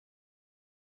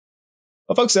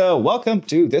Well, folks, welcome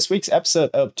to this week's episode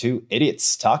of Two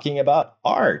Idiots Talking About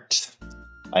Art.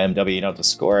 I am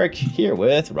Naoto here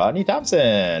with Rodney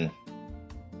Thompson.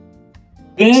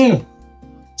 Yeah.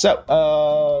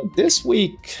 So, this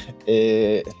week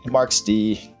marks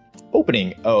the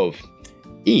opening of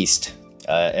E.A.S.T,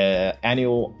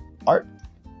 annual art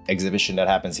exhibition that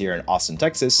happens here in Austin,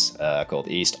 Texas, called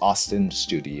E.A.S.T Austin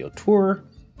Studio Tour.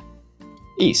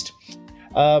 E.A.S.T.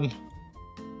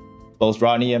 Both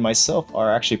Rodney and myself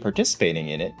are actually participating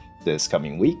in it this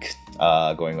coming week,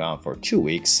 going on for 2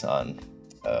 weeks on,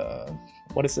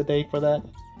 what is the date for that?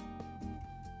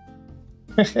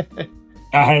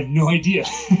 I have no idea.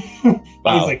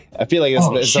 Wow. I feel like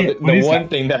it's the one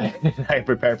thing that I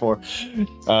prepared for.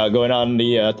 Going on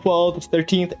the 12th,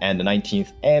 13th, and the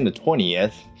 19th, and the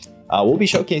 20th. We'll be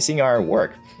showcasing our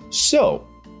work. So,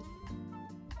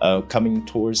 coming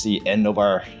towards the end of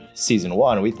our season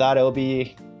 1, we thought it would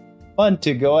be fun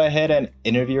to go ahead and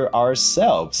interview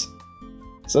ourselves.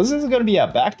 So this is going to be a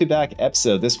back-to-back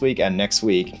episode this week and next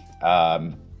week.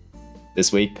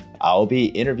 This week, I'll be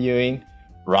interviewing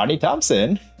Rodney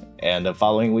Thompson, and the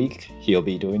following week, he'll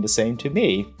be doing the same to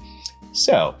me.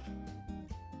 So,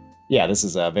 yeah, this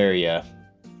is a very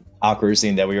awkward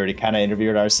scene that we already kind of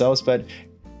interviewed ourselves, but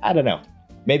I don't know.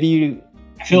 Maybe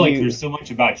I feel like there's so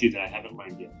much about you that I haven't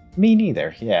learned yet. Me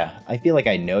neither, yeah. I feel like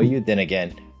I know you, then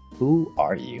again, who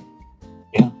are you?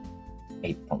 Yeah.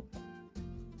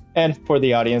 And for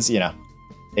the audience,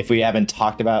 if we haven't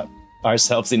talked about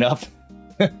ourselves enough,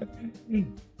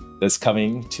 this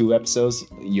coming 2 episodes,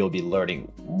 you'll be learning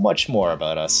much more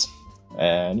about us.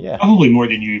 And yeah. Probably more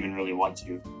than you even really want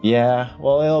to. Yeah,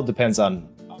 well, it all depends on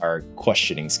our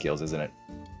questioning skills, isn't it?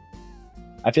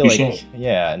 I feel like,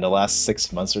 yeah, in the last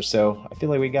 6 months or so, I feel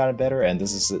like we got it better, and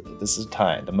this is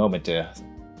the moment to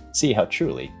see how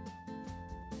truly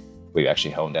we've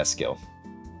actually honed that skill.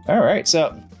 All right,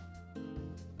 so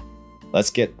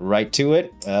let's get right to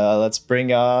it. Let's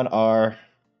bring on our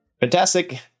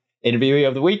fantastic interviewee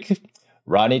of the week,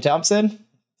 Rodney Thompson,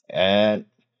 and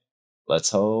let's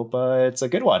hope it's a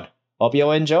good one. Hope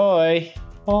you'll enjoy.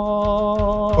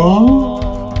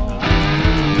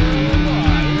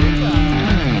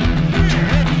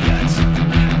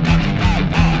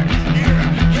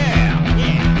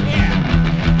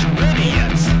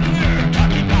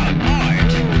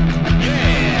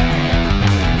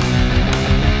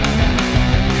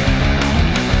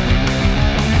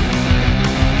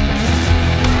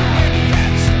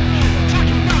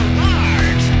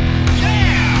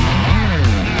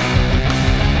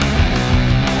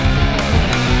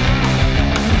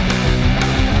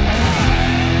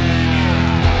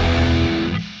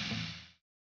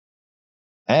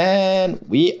 And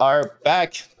we are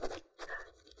back.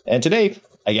 And today,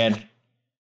 again,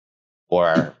 for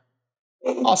our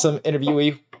awesome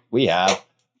interviewee, we have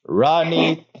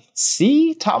Rodney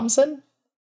C. Thompson.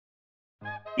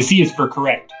 The C is for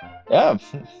correct. Yeah.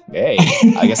 Hey,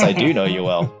 I guess I do know you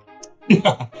well.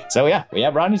 Yeah. So yeah, we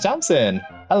have Rodney Thompson.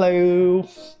 Hello.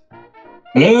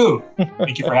 Hello.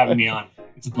 Thank you for having me on.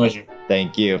 It's a pleasure.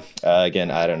 Thank you. Again,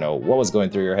 I don't know what was going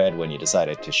through your head when you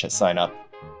decided to sign up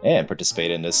and participate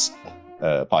in this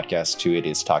podcast, Two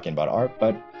Idiots Talking About Art,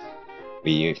 but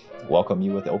we welcome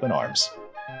you with open arms.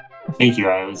 Thank you.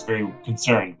 I was very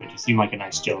concerned, but you seem like a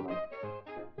nice gentleman.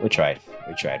 We tried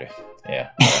to, yeah.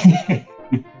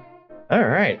 All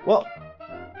right. Well,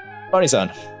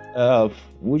 Rodney-san,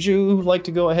 would you like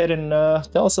to go ahead and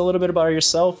tell us a little bit about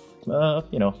yourself,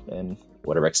 and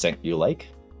whatever extent you like?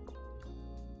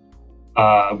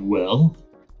 Well,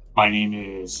 my name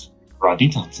is Rodney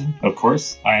Thompson, of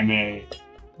course. I'm a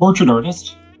portrait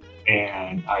artist,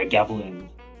 and I dabble in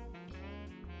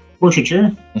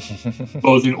portraiture,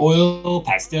 both in oil,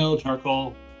 pastel,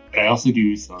 charcoal. And I also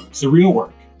do some surreal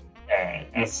work,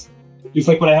 as just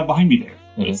like what I have behind me there.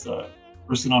 It's a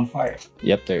person on fire.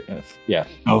 Yep, there. Yeah.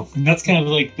 Oh, and that's kind of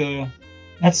like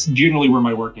that's generally where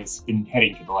my work has been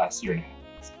heading for the last year and a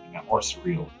half. Something that more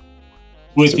surreal,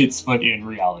 with its foot in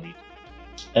reality.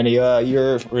 And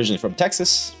you're originally from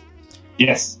Texas.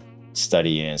 Yes.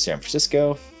 Study in San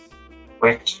Francisco.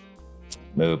 Correct.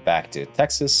 Moved back to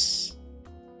Texas.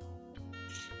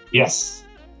 Yes.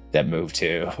 Then moved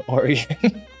to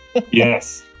Oregon.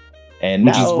 Yes. And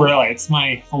which now, is where it's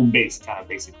my home base, kind of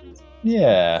basically.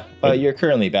 Yeah, but you're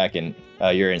currently back in.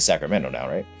 You're in Sacramento now,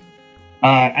 right?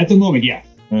 At the moment, yeah.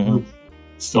 Mm-hmm. We're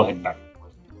still heading back and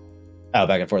forth. Oh,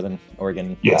 back and forth in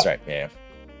Oregon. Yeah. That's right. Yeah.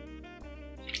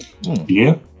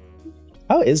 Yeah.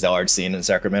 How is the art scene in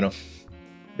Sacramento?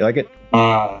 You like it?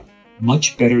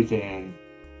 Much better than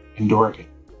in Oregon.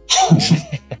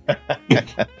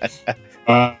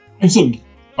 I'm still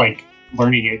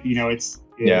learning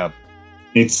it.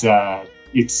 It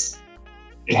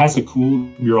has a cool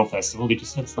mural festival. They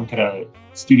just had some kind of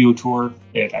studio tour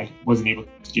that I wasn't able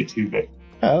to get to, but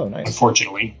nice.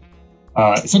 Unfortunately,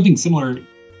 it's something similar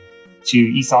to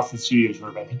E.A.S.T Austin studio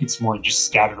tour, but I think it's more just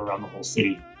scattered around the whole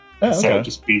city instead of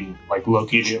just being like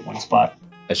located at one spot.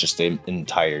 It's just the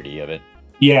entirety of it.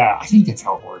 Yeah, I think that's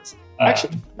how it works.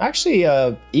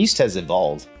 Actually, East has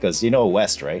evolved because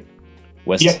West, right?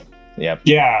 West. Yeah.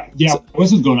 So,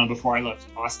 West was going on before I left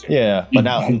Austin. Yeah, but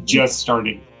now it just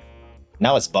started.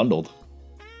 Now it's bundled.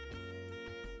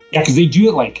 Yeah, because they do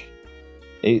it like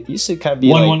it used to kind of be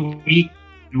one week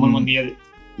and one the other.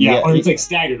 Yeah, or it's like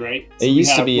staggered, right? So it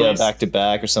used to be back to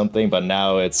back or something, but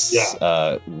now it's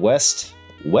West,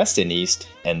 and East,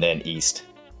 and then East.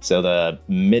 So the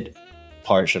mid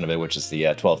portion of it, which is the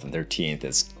 12th and 13th,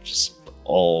 is just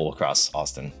all across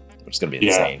Austin, which is going to be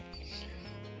insane.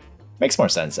 Makes more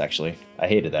sense, actually. I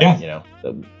hated that.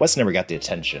 The West never got the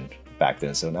attention back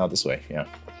then, so now this way.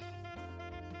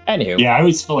 Anywho. Yeah, I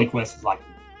always feel like West is like.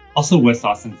 Also, West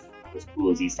Austin's not as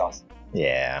cool as East Austin.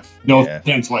 Yeah. No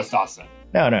offense, West Austin.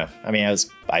 No. I mean,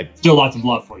 I still lots of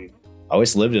love for you. I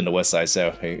always lived in the West Side,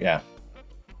 so yeah.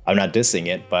 I'm not dissing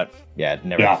it, but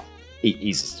never. Yeah.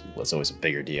 East was always a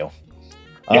bigger deal.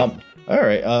 All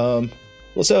right.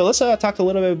 So let's talk a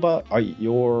little bit about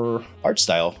your art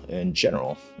style in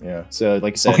general. Yeah. So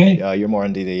like you said, you're more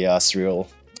into the surreal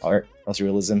art,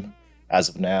 surrealism as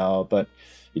of now, but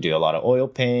you do a lot of oil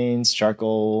paints,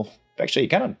 charcoal. Actually, you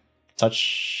kind of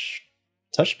touch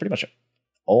pretty much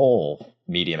all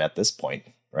medium at this point,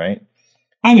 right?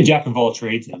 I'm a jack of all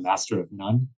trades and a master of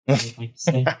none, I would like to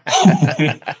say.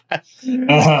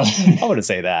 I wouldn't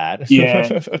say that.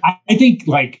 Yeah. I think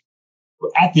like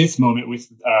at this moment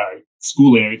with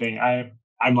school and everything,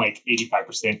 I'm like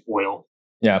 85% oil.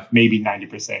 Yeah. Maybe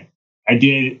 90%. I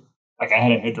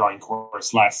had a head drawing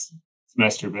course last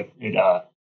semester, but it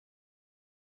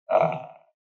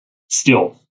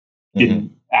still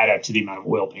didn't add up to the amount of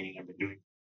oil painting I've been doing.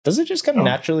 Does it just kind of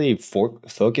naturally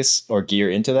focus or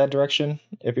gear into that direction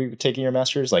if you're taking your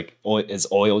master's? Like, is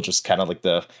oil just kind of like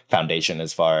the foundation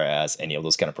as far as any of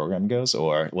those kind of program goes,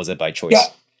 or was it by choice? Yeah,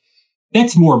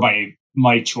 that's more by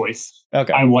my choice.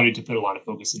 Okay. I wanted to put a lot of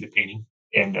focus into painting,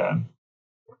 and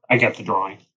I got the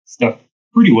drawing stuff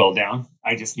pretty well down.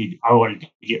 I wanted to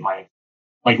get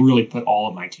really put all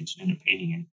of my attention into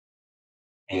painting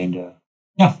and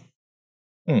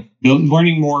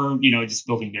learning more, just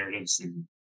building narratives and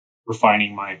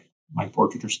refining my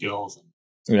portraiture skills.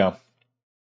 Yeah.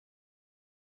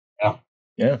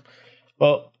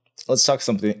 Well, let's talk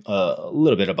something a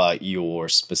little bit about your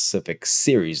specific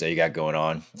series that you got going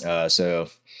on. So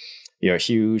you're a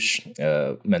huge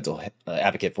mental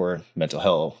advocate for mental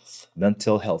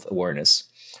health awareness.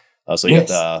 So you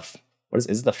got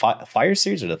is it the Fire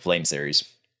series or the Flame series?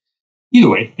 Either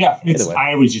way, yeah.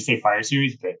 I always just say Fire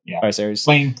series, but yeah. Fire series.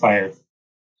 Flame, Fire.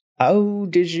 How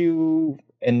did you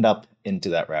end up into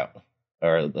that route?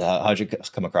 Or how'd you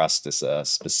come across this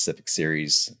specific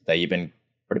series that you've been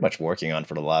pretty much working on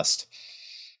for the last,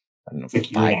 I don't know, like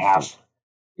 5 years and a half.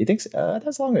 You think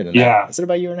that's longer than that? Is it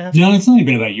about a year and a half? No, it's only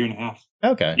been about a year and a half.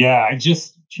 Okay. Yeah, I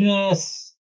just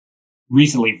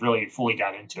recently really fully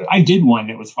got into it. I did one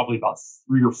that was probably about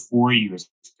 3 or 4 years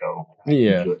ago. I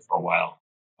didn't do it for a while.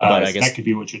 But I guess that could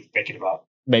be what you're thinking about.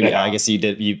 Maybe I guess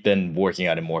you've been working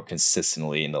on it more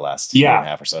consistently in the last year and a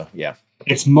half or so. Yeah.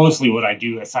 It's mostly what I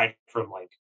do aside from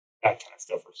like that kind of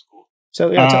stuff for school.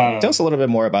 So tell us a little bit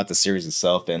more about the series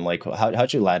itself and like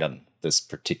how'd you land on this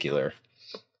particular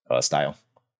style?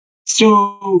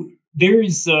 So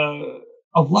there's a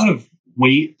lot of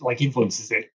influences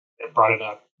that brought it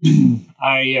up.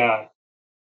 I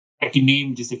can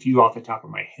name just a few off the top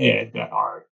of my head that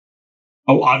are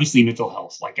obviously mental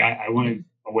health. Like I wanted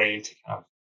a way to kind of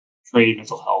trade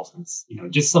mental health and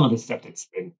just some of the stuff that's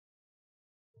been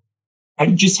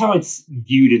just how it's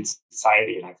viewed in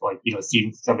society. And I feel like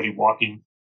seeing somebody walking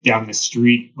down the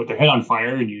street with their head on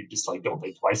fire and you just like don't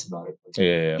think twice about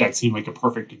it. That seemed like a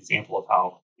perfect example of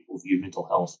how people view mental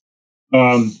health.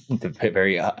 The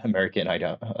very American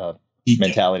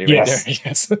mentality right there.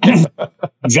 Yes.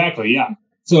 Exactly. Yeah.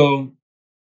 So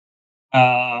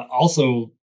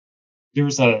also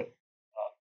there's a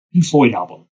Pink Floyd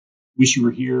album, Wish You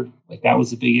Were Here. Like that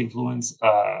was a big influence.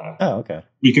 Okay.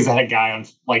 Because I had a guy on,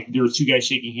 there were 2 guys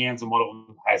shaking hands and one of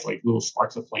them has like little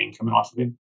sparks of flame coming off of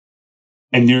him.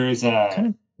 And there's I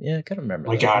kind of remember.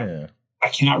 My God, yeah. I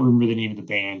cannot remember the name of the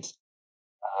band.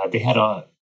 They had a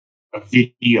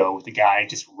video with a guy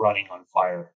just running on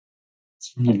fire. It's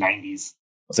from the 90s.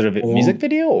 Was it a music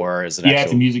video or is it? Yeah,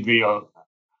 it's a music video.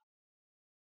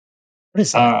 What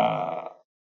is that?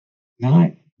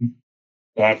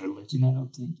 Bad Religion, I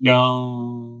don't think.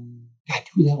 No. God,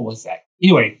 who the hell was that?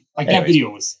 Anyway, that video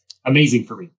was amazing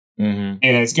for me. Mm-hmm.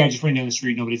 And this guy just running down the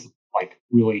street, nobody's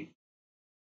really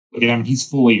looking at him. He's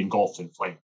fully engulfed in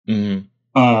flame.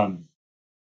 Mm-hmm.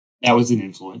 That was an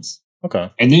influence.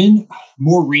 Okay. And then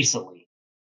more recently,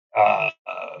 an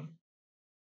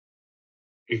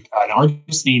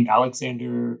artist named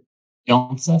Alexander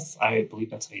Yeltseth, I believe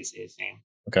that's how you say his name.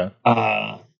 Okay.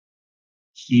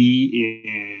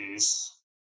 He is.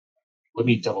 Let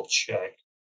me double check.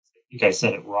 I think I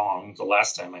said it wrong the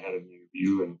last time I had an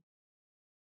interview, and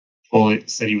it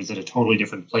said he was at a totally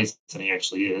different place than he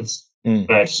actually is.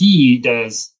 But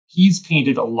he's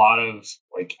painted a lot of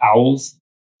owls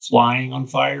flying on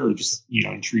fire, or just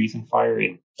in trees on fire,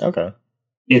 and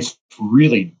it's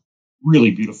really,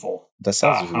 really beautiful. That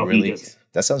sounds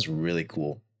really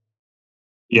cool.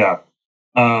 Yeah,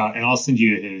 and I'll send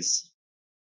you his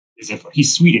info.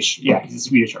 He's Swedish. Yeah, he's a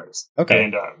Swedish artist. Okay,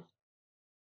 and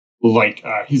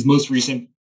his most recent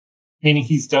painting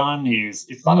he's done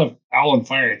it's not an owl on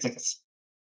fire. It's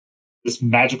this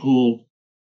magical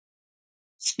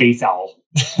space owl.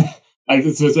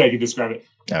 That's the way I can describe it.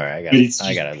 All right,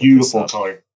 I got it. Beautiful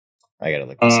color. I gotta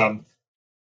look this up.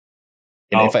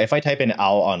 And if I type in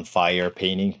 "owl on fire"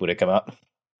 painting, would it come up?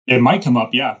 It might come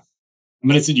up. Yeah, I'm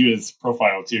gonna send you his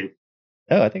profile too.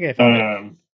 Oh, I think I found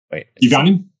it. Wait, you found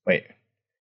him? Wait.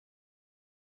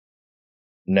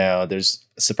 No, there's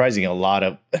surprisingly a lot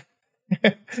of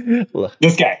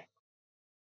this guy.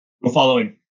 We'll follow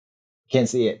him. Can't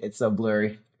see it. It's so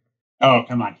blurry. Oh,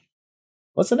 come on.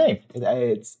 What's the name?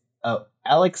 It's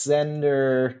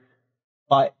Alexander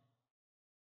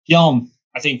Film.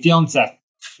 I think Fiancé.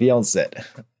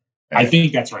 I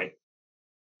think that's right.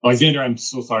 Alexander, I'm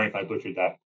so sorry if I butchered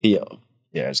that. Yeah,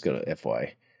 let's go to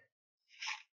FY.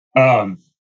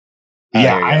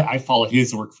 I followed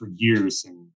his work for years,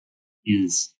 and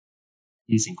he's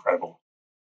incredible.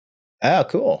 Oh,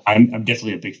 cool. I'm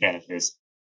definitely a big fan of his.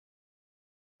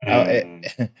 I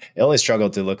only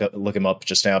struggled to look him up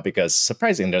just now because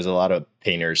surprisingly, there's a lot of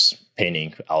painters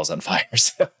painting owls on fire.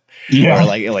 So, or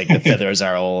like the feathers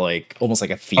are all almost like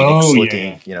a phoenix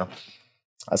looking. Yeah.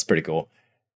 That's pretty cool.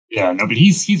 Yeah, no, but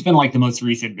he's been the most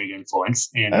recent big influence,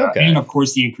 and of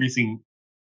course the increasing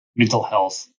mental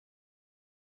health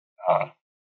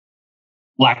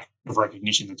lack of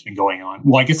recognition that's been going on.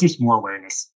 Well, I guess there's more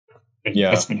awareness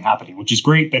that's been happening, which is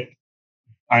great, but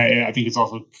I think it's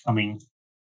also coming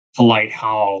to light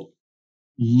how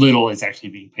little is actually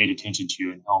being paid attention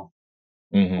to, and how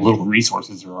little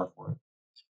resources there are for it.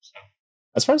 So,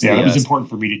 as far as it was important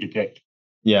for me to depict.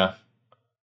 Yeah.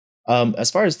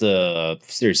 As far as the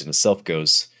series in itself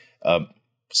goes,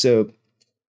 so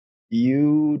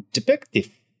you depict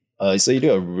so you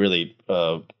do a really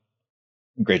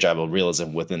great job of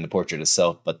realism within the portrait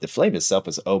itself, but the flame itself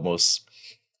is almost,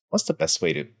 what's the best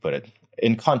way to put it?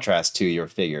 In contrast to your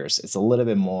figures, it's a little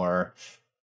bit more.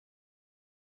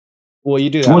 Well, you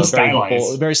do have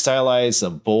a very stylized, a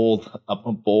bold,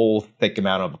 thick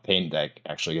amount of paint that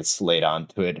actually gets laid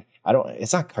onto it.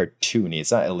 It's not cartoony.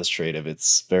 It's not illustrative.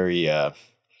 It's very, I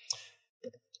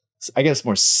guess,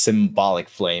 more symbolic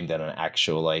flame than an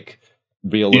actual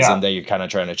realism that you're kind of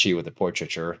trying to achieve with the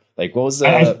portraiture. What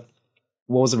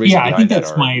was the reason behind that? I think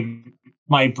that's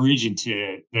my bridge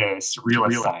into the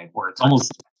surrealist side, where it's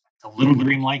almost a little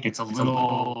dreamlike. It's a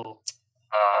little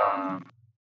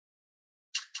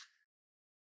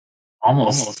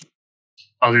almost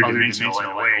other dimensional in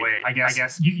a way. I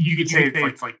guess you could say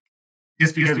it's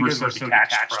just because we're so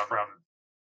detached from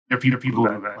there are people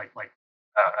who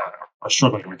are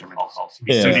struggling with their mental health.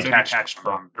 So detached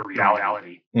from the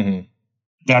reality. Mm-hmm.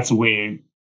 That's a way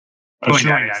of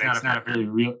showing that it's not a very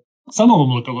real. Some of them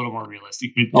look a little more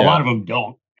realistic, but a lot of them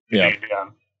don't. Yeah.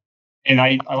 And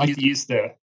I like to use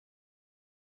the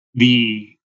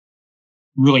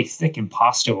really thick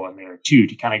impasto on there too,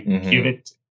 to kind of give it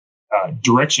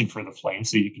direction for the flame,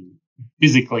 so you can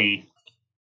physically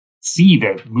see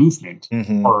the movement,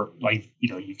 or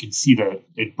you can see the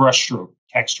brushstroke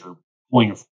texture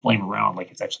pulling a flame around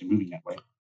like it's actually moving that way.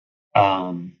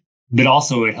 But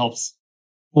also it helps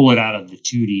pull it out of the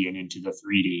 2D and into the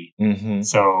 3D.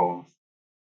 So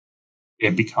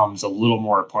it becomes a little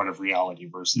more a part of reality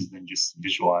versus than just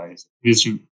visually,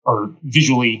 seeing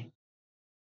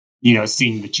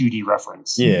the 2D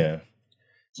reference. Yeah.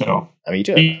 So I mean,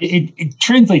 it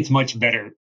translates much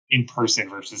better in person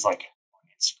versus on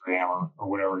Instagram or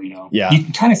whatever, Yeah. You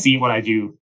can kind of see what I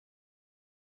do,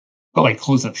 but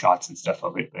close-up shots and stuff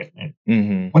of it. But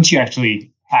once you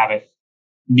actually have it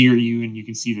near you and you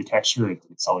can see the texture,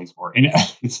 it's always more. And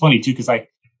it's funny too, because when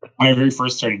I very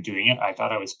first started doing it, I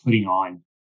thought I was putting on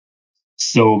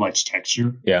so much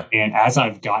texture. Yeah. And as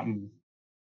I've gotten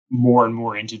more and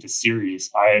more into the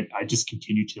series, I just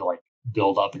continue to like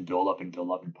build up and build up and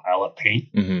build up and pile up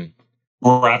paint. Mm-hmm.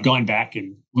 Or I've gone back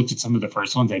and looked at some of the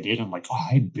first ones I did. I'm like, oh,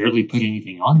 I barely put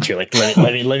anything on there. You're like, let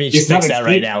me just fix that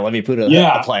right now. Let me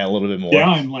apply a little bit more. Yeah,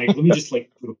 I'm like, let me just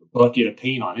like put a bucket of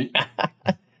paint on it.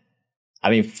 I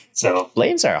mean, so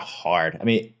flames are hard. I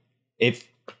mean, if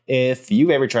you've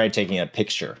ever tried taking a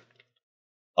picture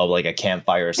of like a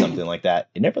campfire or something like that,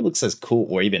 it never looks as cool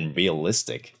or even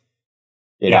realistic,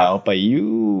 you know. But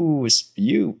you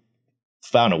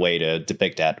found a way to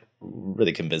depict that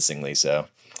really convincingly. So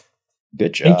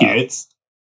good job. Thank you.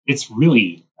 It's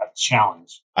really a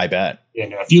challenge. I bet.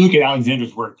 And if you look at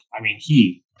Alexander's work, I mean,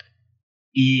 he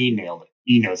nailed it.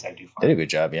 He knows how to do fire. Did a good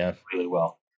job. Yeah, really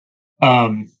well.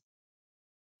 What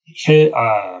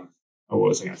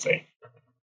was I going to say?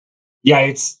 Yeah,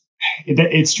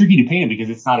 it's tricky to paint because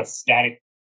it's not a static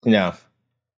thing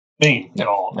at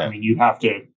all. No. I mean, you have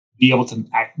to be able to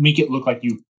make it look like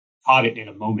you caught it in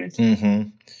a moment,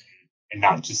 and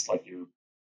not just like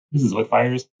this is what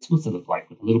fire is supposed to look like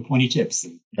with little pointy tips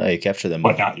and you capture them.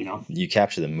 Whatnot, you know. You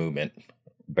capture the movement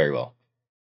very well.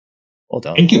 Well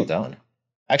done. Thank you. Well done.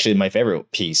 Actually, my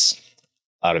favorite piece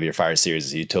out of your fire series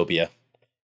is Utopia.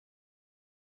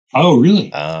 Oh,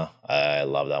 really? I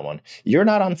love that one. You're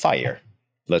not on fire.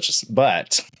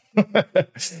 But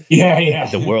yeah.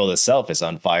 The world itself is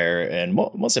on fire, and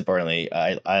most importantly,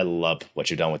 I love what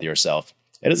you've done with yourself.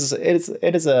 It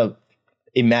is a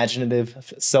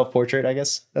imaginative self-portrait, I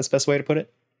guess that's the best way to put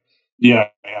it. Yeah.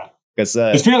 Because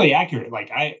it's fairly accurate.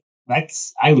 Like I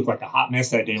looked like a hot mess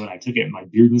that day when I took it. My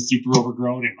beard was super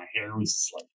overgrown, and my hair was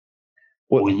just like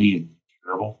oily and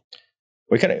terrible.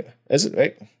 What kind of is it?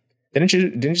 Right? Didn't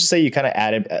you say you kind of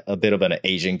added a bit of an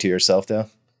aging to yourself, though?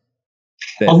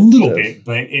 A little bit,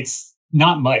 but it's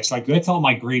not much. Like that's all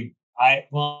my gray. I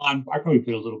probably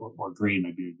put a little bit more gray in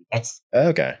my beard. But that's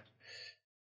okay.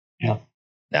 Yeah.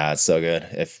 Nah, it's so good.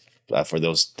 If for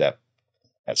those that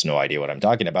have no idea what I'm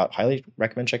talking about, highly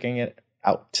recommend checking it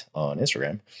out on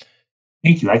Instagram.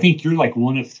 Thank you. I think you're like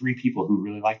one of 3 people who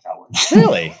really like that one.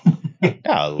 Really?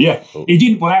 Oh, yeah. It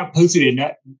didn't. When I posted it,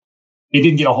 it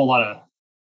didn't get a whole lot of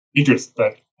interest,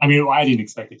 but I mean, I didn't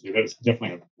expect it to. That was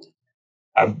definitely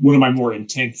one of my more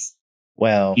intense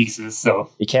pieces. So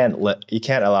you can't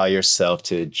allow yourself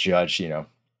to judge, the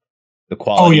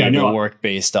quality of your work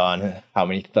based on how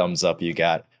many thumbs up you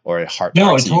got or heart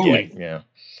marks totally. You get.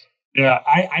 Yeah.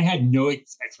 I had no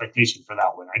expectation for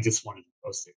that one. I just wanted to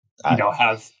post it.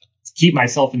 Keep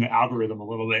myself in the algorithm a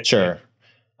little bit. Sure.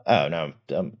 Oh no,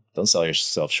 don't sell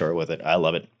yourself short with it. I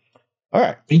love it. All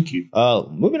right. Thank you.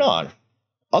 Moving on.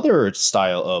 Other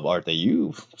style of art that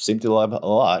you seem to love a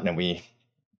lot, and we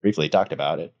briefly talked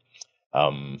about it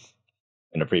in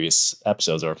the previous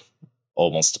episodes or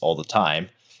almost all the time.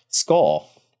 Skull.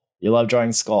 You love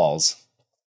drawing skulls.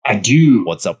 I do.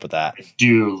 What's up with that? I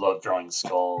do love drawing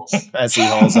skulls. As he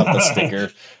holds up the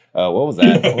sticker. What was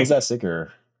that? What was that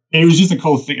sticker? It was just a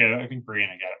cool sticker. I think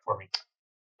Brianna got it for me.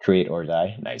 Create or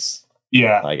die. Nice.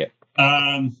 Yeah. I like it.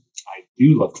 I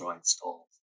do love drawing skulls.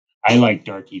 I like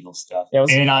dark evil stuff.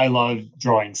 And I love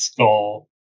drawing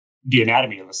the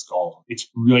anatomy of a skull. It's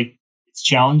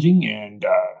challenging, and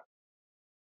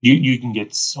you can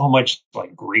get so much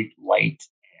like great light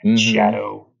and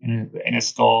shadow in a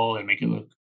skull and make it look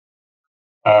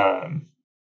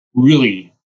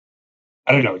really,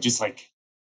 I don't know, just like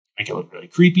make it look really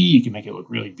creepy. You can make it look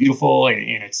really beautiful,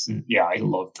 and it's I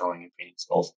love drawing and painting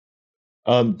skulls.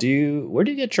 Where do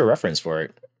you get your reference for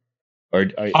it? Or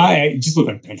I just look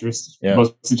on Pinterest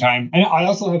most of the time. And I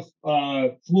also have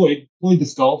Floyd the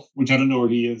Skull, which I don't know where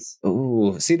he is.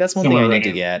 Ooh, see, that's one thing I need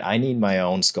to get. I need my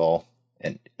own skull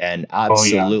and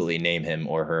absolutely name him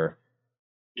or her.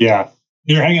 Yeah.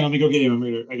 Here, hang on, let me go get him.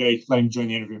 I gotta let him join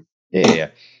the interview. Yeah.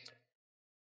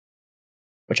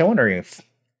 Which I'm wondering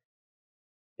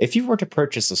if you were to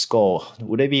purchase a skull,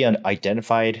 would it be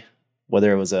identified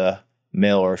whether it was a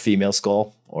male or a female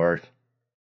skull or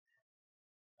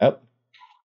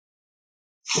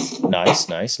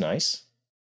Nice.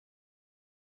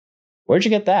 Where'd you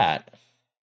get that?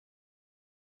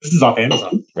 This is off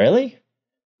Amazon. Really?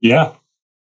 Yeah.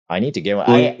 I need to get one.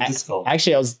 I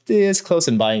was this close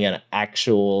in buying an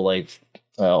actual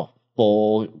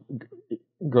full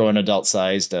grown adult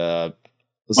sized like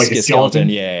a skeleton.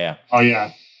 Yeah. Oh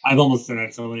yeah. I've almost done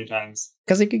it so many times.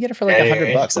 Because you could get it for like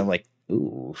 $100. I'm like,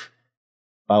 ooh. If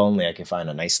only I could find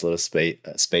a nice little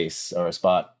space or a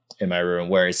spot in my room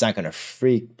where it's not going to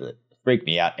freak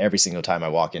me out every single time I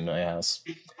walk into my house.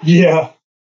 Yeah.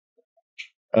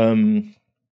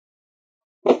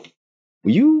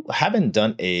 You haven't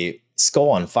done a Skull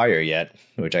on Fire yet,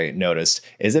 which I noticed.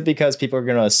 Is it because people are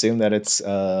going to assume that it's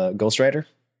Ghost Rider?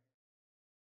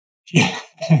 Yeah,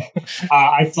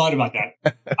 I've thought about that.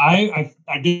 I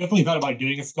definitely thought about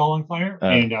doing a Skull on Fire,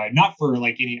 and not for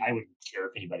like any. I wouldn't care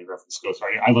if anybody referenced Ghost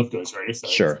Rider. I love Ghost Rider, so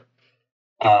sure.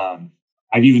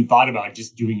 I've even thought about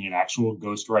just doing an actual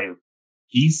Ghost Rider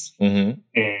piece, and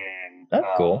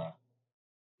cool.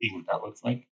 Seeing what that looks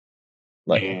like,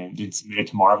 and then submit it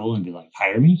to Marvel and be like,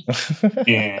 hire me.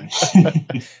 And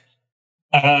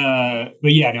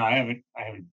but yeah, no, I haven't.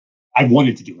 I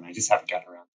wanted to do it. I just haven't gotten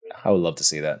around to it. I would love to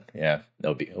see that. Yeah,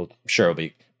 I'm sure it'll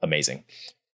be amazing.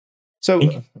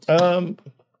 So,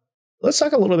 let's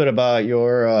talk a little bit about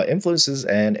your influences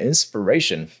and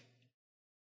inspiration.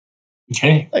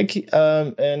 Okay. Like,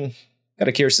 and kind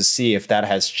of curious to see if that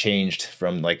has changed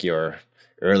from like your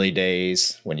early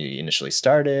days when you initially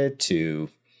started to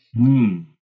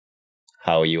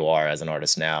how you are as an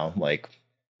artist now. Like,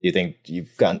 do you think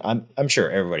you've gotten? I'm sure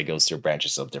everybody goes through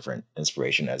branches of different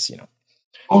inspiration, as you know.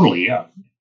 Totally, yeah.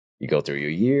 You go through your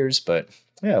years, but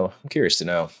yeah, I'm curious to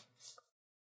know.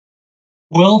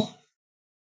 Well,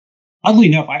 oddly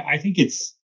enough, I think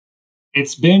it's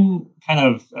been kind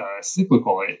of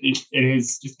cyclical. It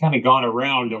has just kind of gone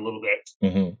around a little bit,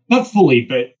 not fully,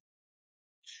 but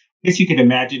I guess you could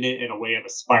imagine it in a way of a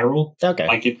spiral. Okay,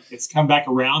 like it's come back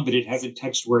around, but it hasn't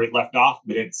touched where it left off,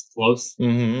 but it's close.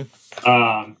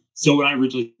 So when I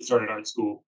originally started art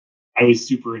school, I was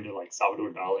super into like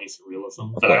Salvador Dali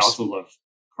surrealism, but I also love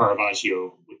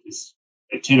Caravaggio with his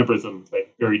tenebrism,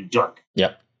 but very dark.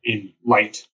 Yep. In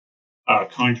light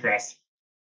contrast.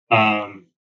 And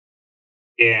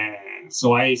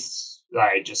so I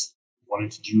just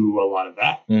wanted to do a lot of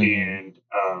that. And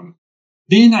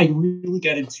then I really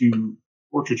got into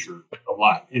portraiture a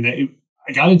lot. And I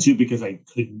got into it because I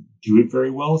couldn't do it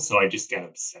very well. So I just got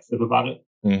obsessive about it.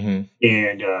 And,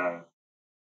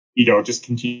 just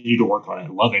continue to work on it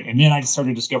and love it. And then I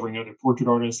started discovering other portrait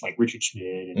artists like Richard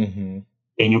Schmid and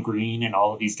Daniel Green and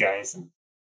all of these guys.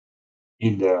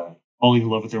 And falling in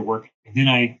love with their work. And then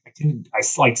I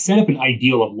set up an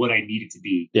ideal of what I needed to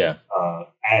be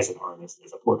as an artist,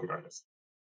 as a portrait artist.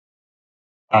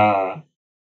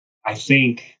 I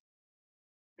think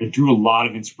I drew a lot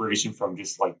of inspiration from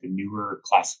just like the newer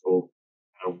classical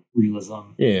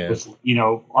realism. Yeah. With,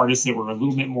 artists that were a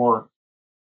little bit more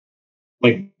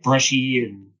like brushy,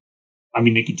 and I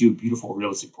mean, they could do beautiful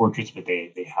realistic portraits, but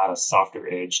they had a softer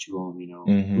edge to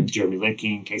them, Jeremy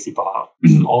Lipkin, Casey Bob,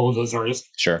 all of those artists.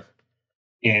 Sure.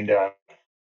 And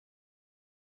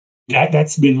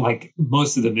that's been like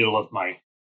most of the middle of my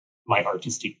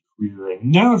artistic career.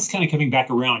 And now it's kind of coming back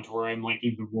around to where I'm like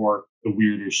into more the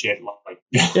weirder shit, like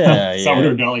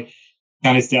Salvador Dali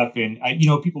kind of stuff. And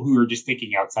people who are just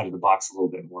thinking outside of the box a little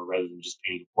bit more rather than just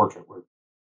painting a portrait, where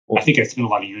I think I spent a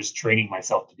lot of years training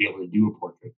myself to be able to do a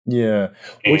portrait. Yeah.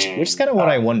 Which is kind of what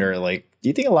I wonder. Like, do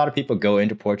you think a lot of people go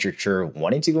into portraiture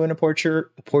wanting to go into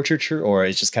portraiture, or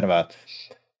it's just kind of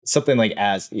something like,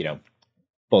 as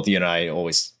both you and I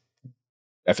always,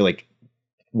 I feel like,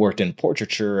 worked in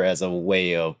portraiture as a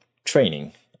way of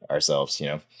training ourselves.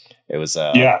 It was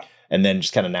and then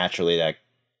just kind of naturally that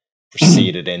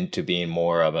proceeded into being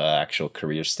more of an actual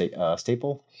career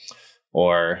staple.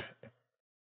 Or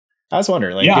I was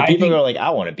wondering, like, do people go like,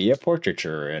 I want to be a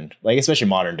portraiture, and like, especially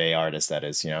modern day artists, that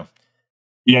is,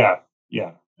 Yeah.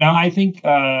 Now I think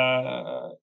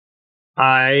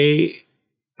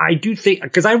I do think,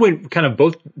 because I went kind of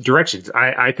both directions.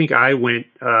 I think I went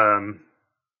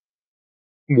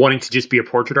wanting to just be a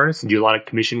portrait artist and do a lot of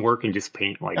commission work and just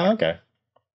paint like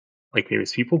like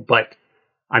famous people. But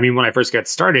I mean, when I first got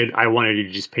started, I wanted to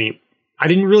just paint. I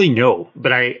didn't really know,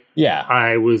 but I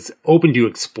was open to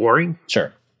exploring.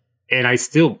 Sure. And I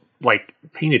still like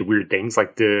painted weird things.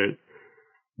 Like do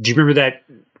you remember that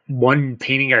one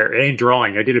painting and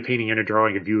drawing? I did a painting and a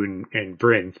drawing of you and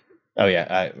Bryn. Oh yeah,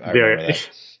 I remember that.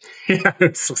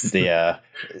 The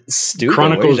stupid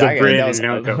Chronicles of Bryn and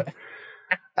Naoto.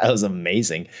 That was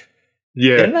amazing.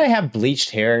 Yeah. Didn't I have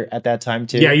bleached hair at that time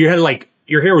too? Yeah, you had like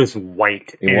your hair was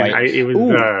white.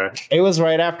 It was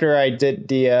right after I did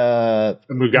the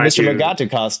Mr. Mugatu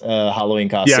Halloween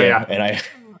costume. Yeah. And I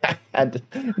had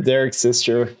Derek's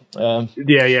sister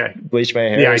bleach my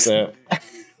hair. Yeah,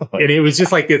 and it was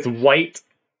just like this white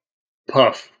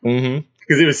puff because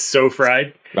it was so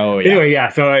fried. Oh yeah. Anyway, yeah.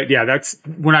 So that's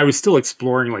when I was still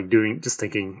exploring, like just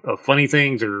thinking of funny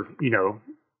things, or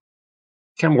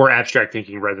kind of more abstract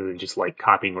thinking rather than just like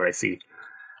copying what I see.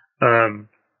 Then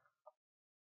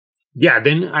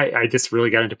I just really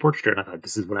got into portraiture, and I thought,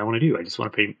 this is what I want to do. I just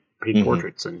want to paint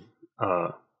portraits and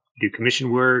do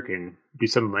commission work and do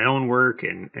some of my own work,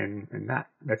 and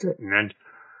that's it. And then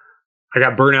I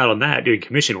got burnt out on that doing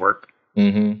commission work.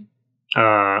 Mm-hmm.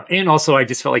 And also I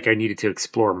just felt like I needed to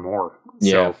explore more.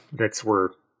 Yeah. So that's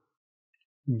where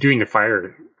doing the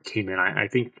fire came in. I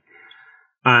think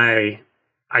I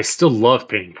still love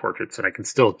painting portraits and I can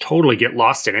still totally get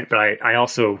lost in it, but I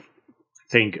also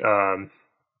think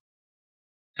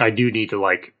I do need to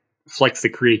like flex the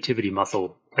creativity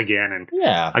muscle again. And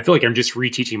yeah, I feel like I'm just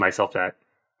reteaching myself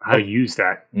how to use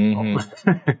that.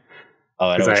 Mm-hmm.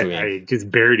 I know what you mean. I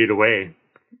just buried it away.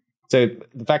 So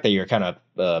the fact that you're kind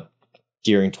of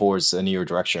gearing towards a newer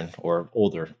direction or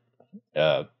older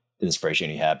inspiration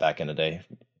you had back in the day,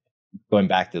 going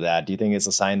back to that, do you think it's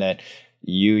a sign that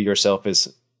you yourself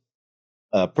is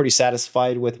pretty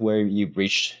satisfied with where you've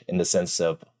reached in the sense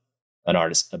of an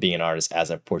artist, being an artist as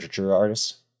a portraiture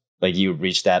artist? Like you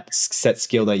reached that set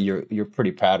skill that you're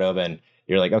pretty proud of, and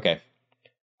you're like, okay,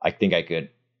 I think I could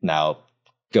now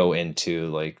go into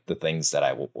like the things that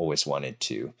I always wanted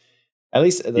to. At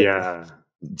least, yeah.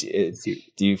 Do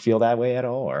you feel that way at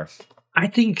all, or? I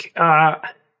think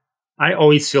I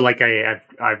always feel like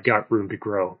I've got room to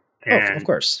grow. And, of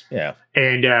course, yeah.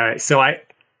 And so I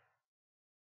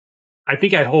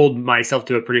think I hold myself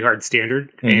to a pretty hard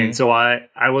standard, and so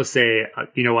I will say,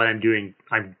 you know what, I'm doing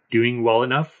well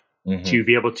enough to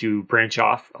be able to branch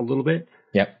off a little bit.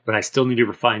 Yep. But I still need to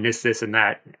refine this, and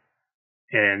that,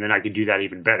 and then I can do that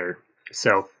even better.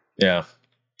 So yeah,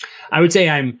 I would say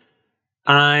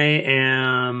I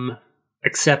am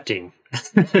accepting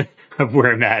of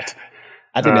where I'm at.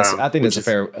 I think that's a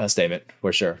fair statement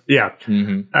for sure. Yeah.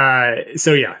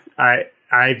 So yeah,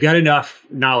 I've got enough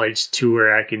knowledge to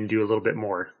where I can do a little bit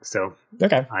more. So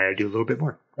okay, I do a little bit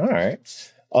more. All right.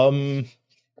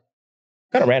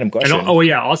 Kind of random question.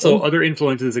 And, also other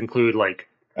influences include like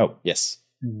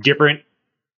different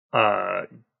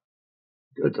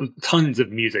tons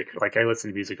of music. Like I listen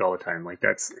to music all the time. Like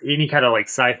that's any kind of like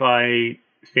sci-fi,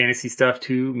 fantasy stuff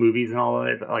too, movies and all of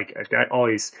it. Like that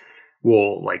always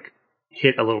will like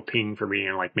hit a little ping for me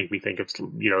and like make me think of,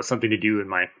 you know, something to do in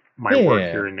my work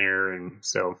here and there. And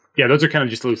so yeah, those are kind of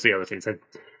just loosely other things. I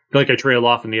feel like I trailed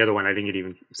off in the other one. I didn't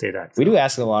even say that. So. We do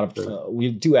ask a lot of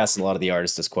the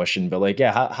artists this question, but like,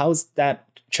 yeah, how's that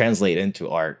translate into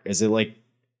art? Is it like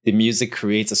the music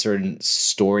creates a certain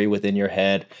story within your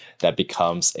head that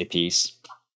becomes a piece,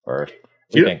 or what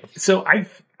do you think? So I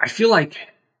feel like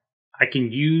I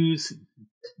can use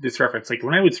this reference. Like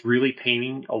when I was really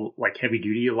painting like heavy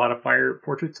duty, a lot of fire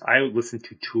portraits, I would listen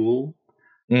to Tool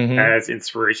as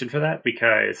inspiration for that,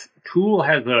 because Tool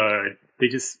they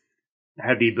just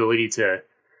have the ability to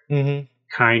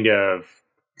kind of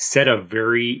set a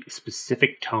very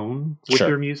specific tone with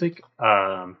their music.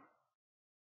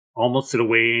 Almost in a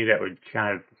way that would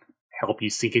kind of help you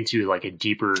sink into like a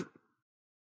deeper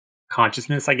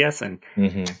consciousness, I guess. And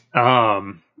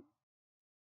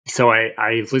so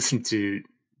I listened to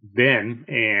them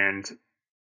and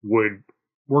would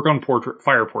work on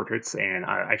fire portraits, and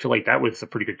I feel like that was a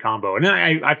pretty good combo. And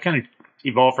then I've kind of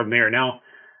evolved from there. Now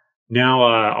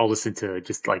I'll listen to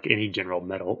just like any general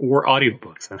metal or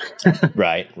audiobooks.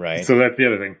 Right. So that's the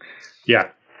other thing. Yeah.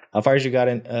 How far did you get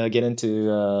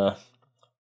into?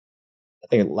 I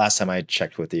think last time I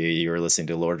checked with you, you were listening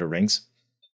to Lord of the Rings.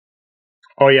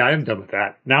 Oh yeah, I'm done with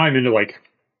that. Now I'm into like,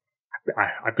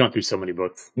 I've gone through so many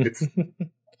books.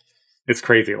 It's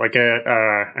crazy. Like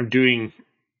I'm doing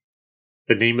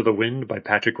The Name of the Wind by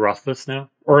Patrick Rothfuss now,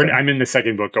 or I'm in the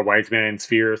second book, A Wise Man's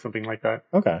Fear, or something like that.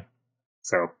 Okay.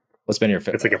 So what's been your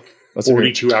favorite? It's like a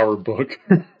 42-hour book.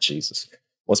 Jesus.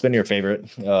 What's been your favorite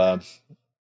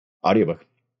audiobook?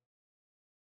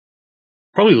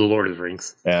 Probably The Lord of the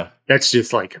Rings. Yeah. That's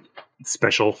just like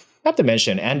special. Not to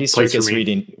mention, Andy Serkis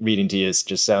reading to you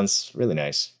just sounds really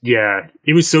nice. Yeah.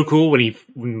 It was so cool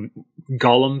when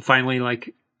Gollum finally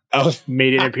like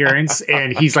made an appearance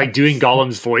and he's like doing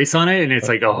Gollum's voice on it. And it's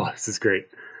like, oh, this is great.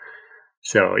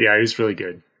 So yeah, it was really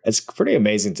good. It's pretty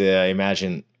amazing to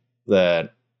imagine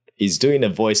that he's doing the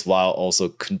voice while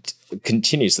also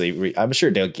continuously. I'm sure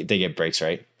they get breaks,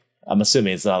 right? I'm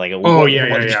assuming it's not like a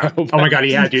yeah. Oh my god,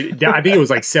 yeah, dude. I think it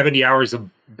was like 70 hours of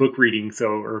book reading,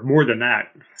 or more than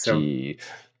that. So,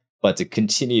 but to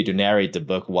continue to narrate the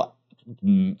book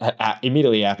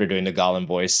immediately after doing the Gollum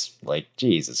voice, like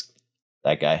Jesus,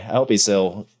 that guy. I hope he's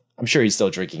still. I'm sure he's still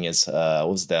drinking his. What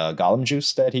was the Gollum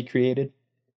juice that he created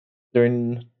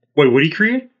during? Wait, what did he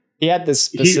create? He had this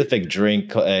specific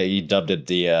drink. He dubbed it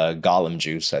the Gollum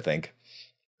juice. I think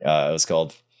it was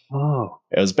called. Oh,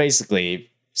 it was basically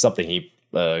something he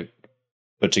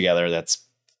put together that's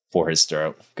for his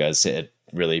throat because it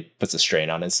really puts a strain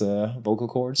on his vocal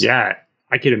cords. Yeah,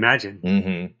 I can imagine.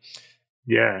 Mm-hmm.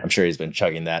 Yeah, I'm sure he's been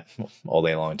chugging that all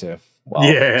day long too while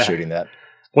shooting that.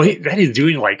 Well, that he's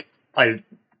doing like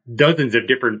dozens of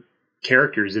different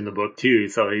characters in the book too.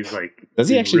 So he's like, does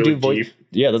he actually really do voice?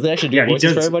 Yeah, does he actually do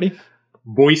voices for everybody?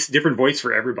 Different voice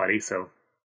for everybody. So,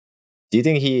 do you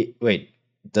think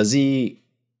does he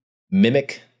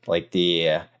mimic like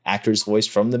the actor's voice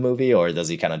from the movie, or does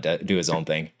he kind of do his own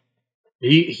thing?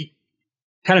 He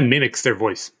kind of mimics their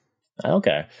voice.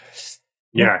 Okay.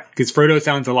 Yeah, because Frodo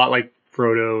sounds a lot like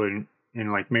Frodo,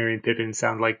 and like Merry and Pippin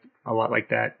sound like a lot like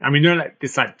that. I mean,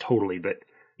 it's not totally, but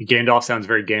Gandalf sounds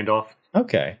very Gandalf.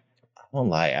 Okay. I won't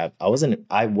lie.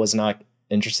 I was not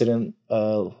interested in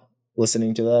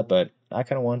listening to that, but I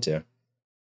kind of want to.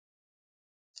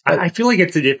 I feel like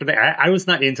it's a different thing. I was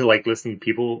not into like listening to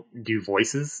people do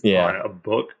voices on a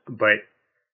book, but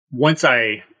once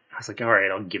I was like, all right,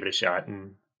 I'll give it a shot.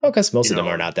 And because most of them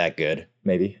are not that good.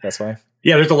 Maybe that's why.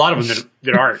 Yeah, there's a lot of them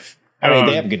that aren't. I mean,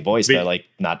 they have a good voice, but like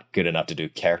not good enough to do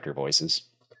character voices.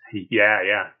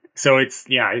 Yeah. So it's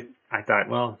I thought,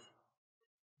 well,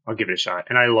 I'll give it a shot,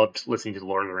 and I loved listening to the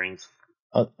Lord of the Rings.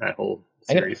 That whole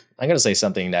series. I'm gonna say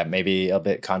something that may be a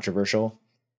bit controversial.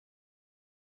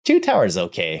 Two Towers,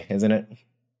 okay, isn't it?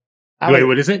 Wait,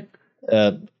 what is it?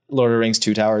 Lord of the Rings,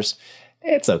 Two Towers.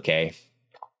 It's okay.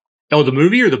 Oh, the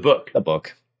movie or the book? The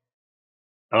book.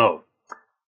 Oh,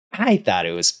 I thought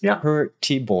it was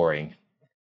pretty boring.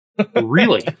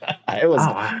 Really? It was.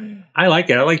 I like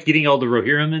it. I like getting all the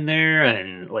Rohirrim in there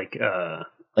and like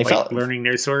learning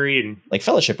their story, and like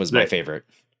Fellowship was my favorite.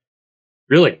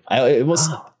 Really? It was.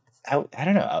 I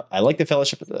don't know. I like the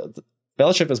Fellowship. The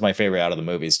Fellowship is my favorite out of the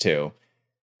movies too,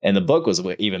 and the book was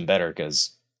even better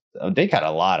because they got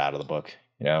a lot out of the book.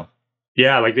 You know.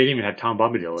 Yeah, like they didn't even have Tom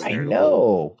Bombadil in there. I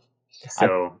know.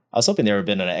 So I was hoping there would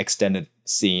have been an extended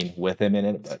scene with him in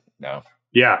it, but no.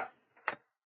 Yeah.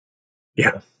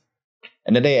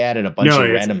 And then they added a bunch of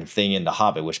random thing in The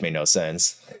Hobbit, which made no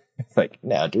sense. Like,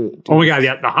 no, dude. Oh my god,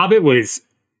 yeah, The Hobbit was.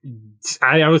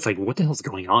 I was like, what the hell's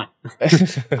going on?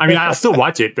 I mean, I'll still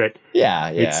watch it, but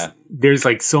there's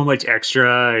like so much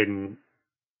extra, and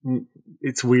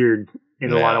it's weird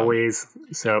in a lot of ways.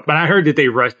 So, but I heard that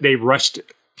they rushed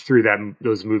through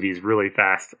those movies really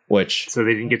fast, so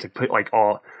they didn't get to put like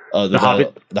all the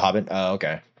Hobbit. The Hobbit. Oh,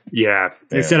 okay. Yeah.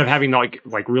 Instead of having like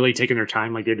really taking their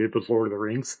time like they did with Lord of the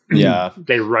Rings. Yeah.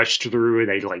 They rushed through and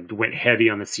they like went heavy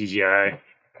on the CGI.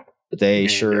 They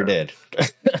sure did.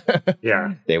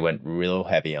 Yeah. They went real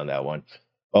heavy on that one.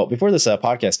 Well, before this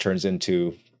podcast turns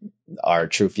into our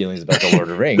true feelings about the Lord of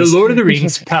the Rings. The Lord of the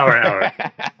Rings Power Hour.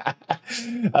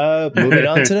 Moving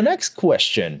on to the next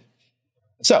question.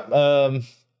 So,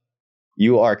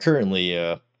 you are currently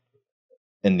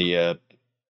in the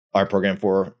art program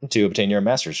to obtain your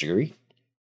master's degree.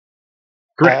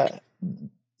 Correct.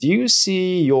 Do you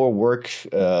see your work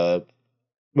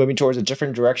moving towards a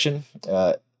different direction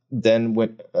than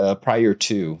when prior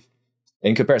to,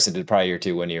 in comparison to prior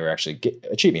to when you were actually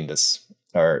achieving this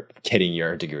or getting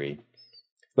your degree?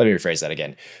 Let me rephrase that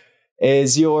again. Do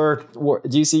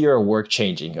you see your work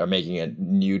changing or making a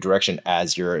new direction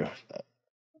as you're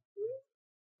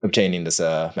obtaining this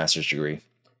master's degree?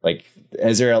 Like,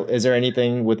 is there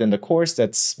anything within the course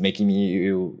that's making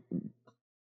you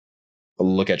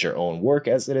look at your own work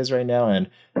as it is right now and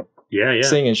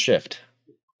seeing a shift?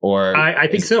 Or I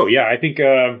think so. Yeah, I think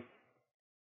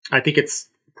it's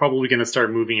probably going to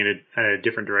start moving in a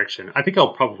different direction. I think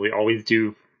I'll probably always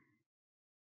do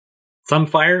some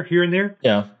fire here and there.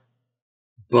 Yeah,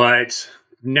 but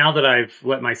now that I've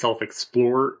let myself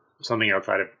explore something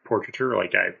outside of portraiture,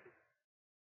 like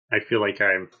I feel like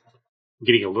I'm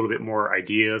getting a little bit more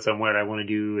ideas on what I want to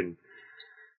do, and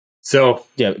so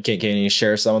yeah. Can you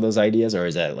share some of those ideas, or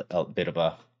is that a bit of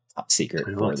a top secret?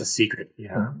 I know it's a secret.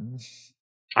 Yeah,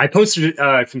 I posted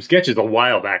some sketches a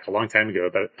while back, a long time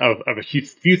ago, of a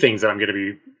few things that I'm going to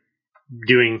be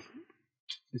doing.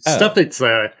 Stuff that's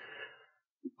a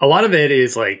lot of it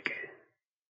is like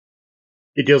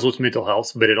it deals with mental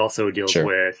health, but it also deals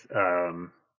with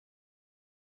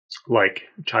like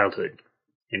childhood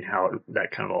and how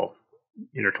that kind of all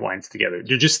intertwines together.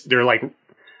 They're like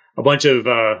a bunch of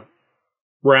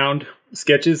round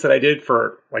sketches that I did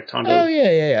for like Tondo. Oh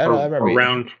yeah. I remember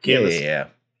round canvas. Yeah.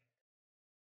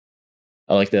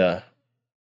 I like the.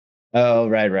 Oh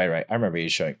right. I remember you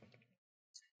showing.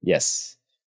 Yes.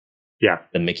 Yeah.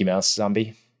 The Mickey Mouse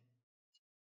zombie.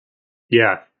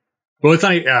 Yeah. Well, it's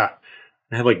not. I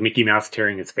have like Mickey Mouse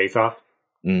tearing his face off.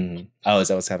 Mm-hmm. Oh, is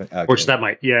that what's happening? Okay. Which that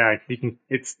might. Yeah, you can.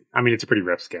 It's a pretty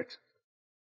rough sketch.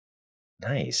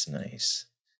 Nice.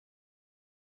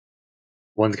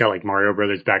 One's got like Mario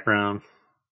Brothers background.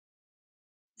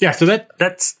 Yeah, so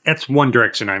that's one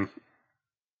direction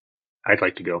I'd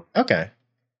like to go. Okay.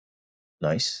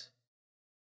 Nice.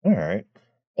 All right.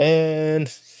 And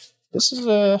this is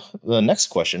the next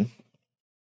question.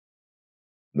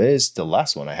 It is the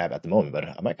last one I have at the moment, but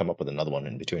I might come up with another one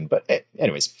in between. But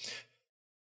anyways,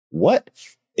 what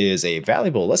is a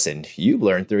valuable lesson you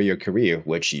learned through your career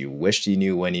which you wished you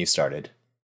knew when you started?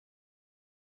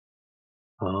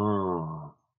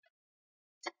 Oh.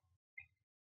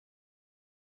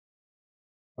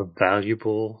 A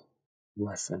valuable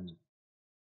lesson.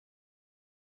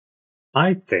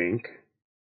 I think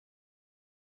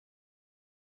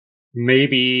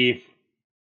maybe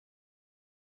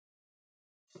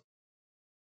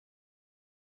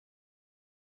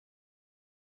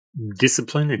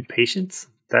discipline and patience.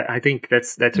 I think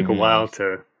that took a while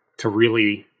to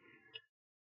really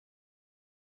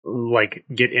like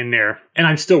get in there, and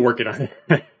I'm still working on it.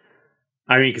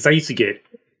 I mean, because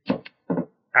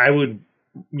I would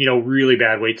really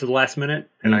bad wait to the last minute,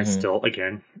 and I still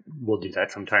again will do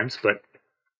that sometimes. But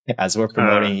as we're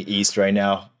promoting E.A.S.T right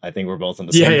now, I think we're both in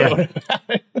the same boat.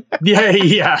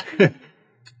 yeah.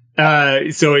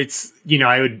 So it's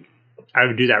I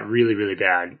would do that really, really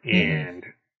bad, and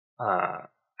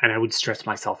I would stress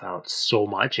myself out so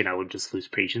much, and I would just lose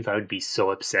patience. I would be so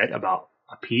upset about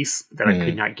a piece that I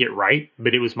could not get right,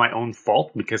 but it was my own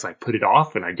fault because I put it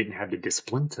off and I didn't have the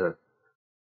discipline to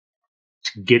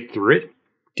get through it.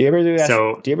 Do you ever do that?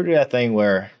 Do you ever do that thing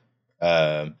where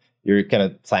you're kind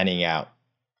of planning out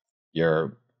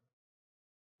your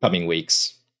coming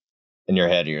weeks in your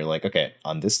head? You're like, okay,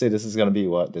 on this day, this is going to be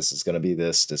what, this is going to be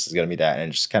this is going to be that,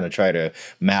 and just kind of try to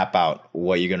map out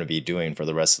what you're going to be doing for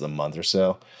the rest of the month or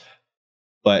so.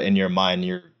 But in your mind,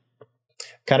 you're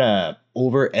kind of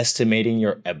overestimating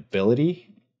your ability,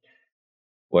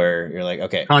 where you're like,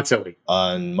 okay, constantly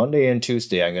on Monday and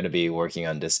Tuesday, I'm going to be working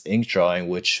on this ink drawing,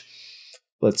 which,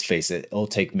 let's face it, it'll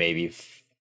take maybe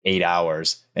 8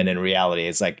 hours. And in reality,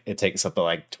 it's like it takes up to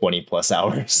like 20 plus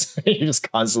hours. You're just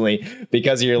constantly,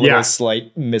 because of your little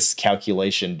slight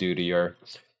miscalculation due to your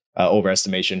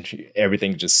overestimation,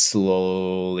 everything just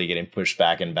slowly getting pushed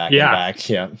back and back and back.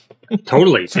 Yeah,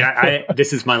 totally. Yeah,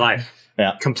 this is my life.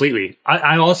 Yeah, completely.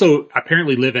 I also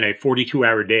apparently live in a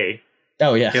 42-hour day.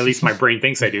 Oh, yeah. At least my brain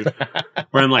thinks I do.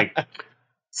 Where I'm like,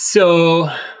 so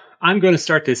I'm going to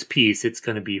start this piece. It's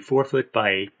going to be 4 foot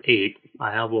by 8.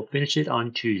 I will finish it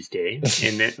on Tuesday.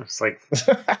 And then it's like,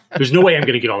 there's no way I'm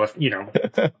going to get all of,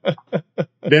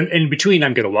 Then in between,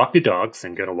 I'm going to walk the dogs.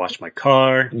 I'm going to wash my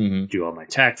car, do all my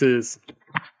taxes.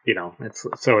 It's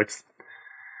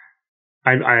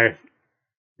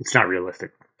not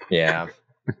realistic. Yeah.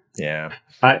 Yeah.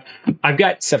 I've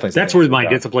got, that's where my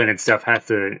discipline and stuff has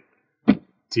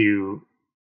to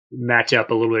match up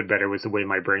a little bit better with the way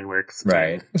my brain works.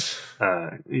 Right.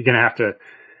 You're going to have to,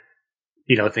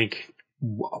 think,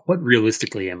 what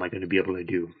realistically am I going to be able to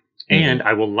do? And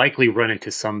I will likely run into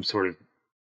some sort of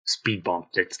speed bump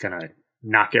that's going to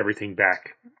knock everything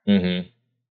back.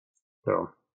 So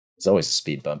it's always a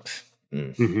speed bump.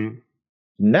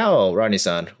 Now,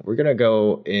 Rodney-san, we're going to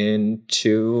go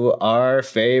into our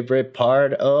favorite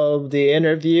part of the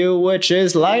interview, which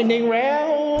is lightning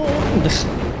round.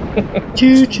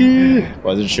 Choo-choo.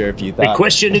 Wasn't sure if you thought. The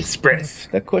Question Express.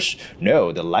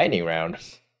 The lightning round.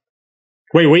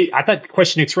 Wait. I thought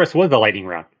Question Express was the lightning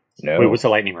round. No. Wait, what's the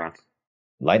lightning round?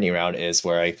 Lightning round is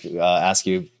where I ask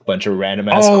you a bunch of random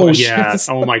ass questions.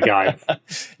 Oh, my God.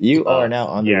 You are now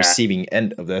on the receiving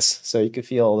end of this, so you can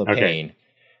feel the pain.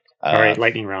 All right,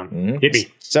 lightning round. Hit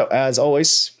me. So, as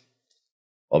always,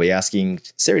 I'll be asking a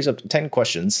series of 10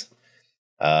 questions.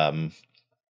 Take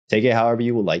it however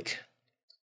you would like,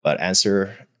 but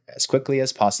answer as quickly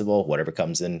as possible, whatever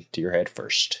comes into your head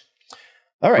first.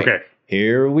 All right,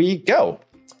 Here we go.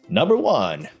 Number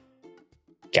 1,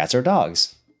 cats or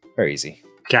dogs? Very easy.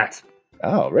 Cats.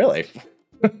 Oh, really?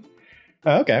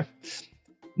 Okay.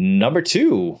 Number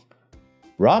 2,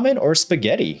 ramen or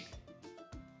spaghetti?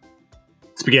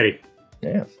 Spaghetti.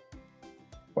 Yeah.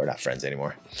 We're not friends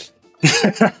anymore.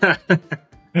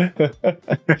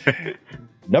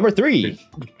 Number 3,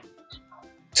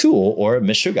 tool or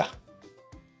Meshuggah?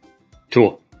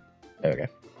 Tool. Okay.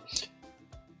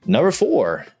 Number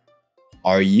 4,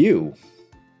 are you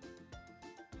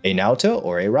a Naoto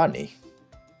or a Rodney?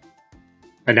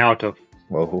 A Naoto.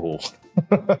 Whoa.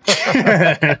 All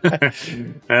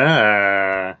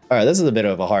right, this is a bit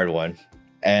of a hard one.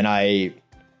 And I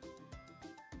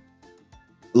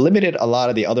limited a lot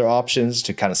of the other options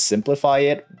to kind of simplify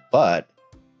it, but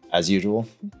as usual,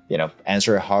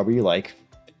 answer it however you like,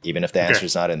 even if the answer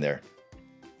is not in there.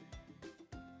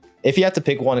 If you had to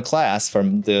pick one class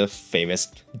from the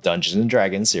famous Dungeons and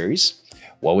Dragons series,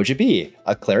 what would you be?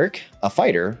 A cleric, a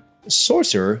fighter, a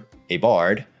sorcerer, a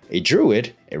bard, a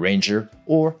druid, a ranger,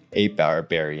 or a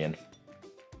barbarian?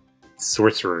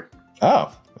 Sorcerer.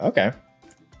 Oh, okay.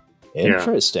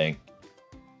 Interesting.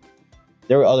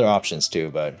 There were other options too,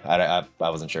 but I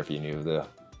wasn't sure if you knew the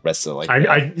rest of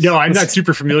No, I'm not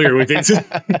super familiar with it.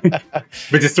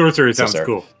 But the Sorcerer sounds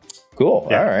cool. Cool.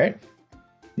 Yeah. All right.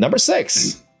 Number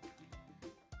 6.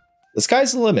 The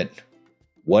sky's the limit.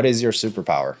 What is your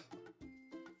superpower?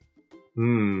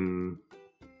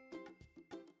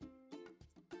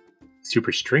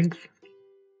 Super strength.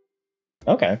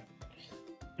 Okay.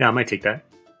 Yeah, I might take that.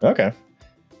 Okay.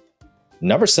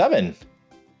 Number 7.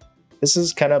 This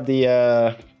is kind of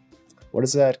the what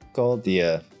is that called?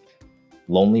 The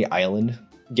Lonely Island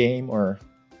game, or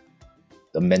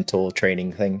the mental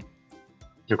training thing.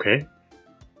 Okay.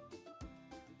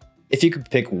 If you could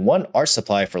pick one art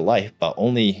supply for life, but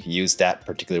only use that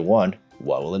particular one,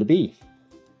 what will it be?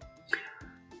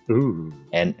 Ooh.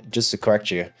 And just to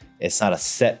correct you, it's not a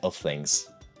set of things.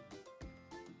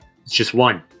 It's just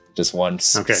one. Just one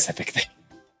specific thing.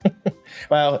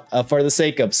 Well, for the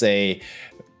sake of, say,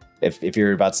 if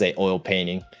you're about to say oil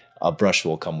painting, a brush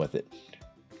will come with it.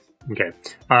 Okay.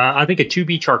 I think a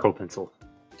 2B charcoal pencil.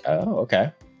 Oh,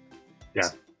 okay. Yeah.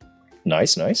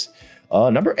 Nice.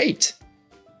 Number 8.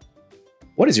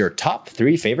 What is your top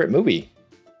 3 favorite movie?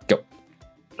 Go.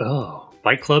 Oh,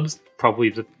 Fight Club's probably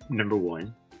the number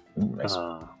 1. Nice.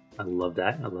 I love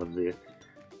that. I love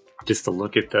just to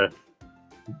look at the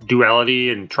duality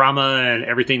and trauma and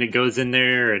everything that goes in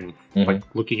there, and like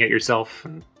looking at yourself.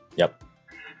 And... Yep.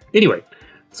 Anyway,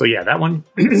 so yeah, that one.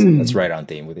 That's right on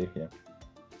theme with you. Yeah.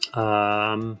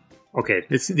 Okay,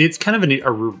 it's kind of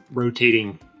a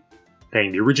rotating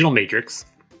thing. The original Matrix.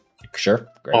 Sure.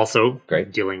 Great. Also,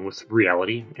 great. Dealing with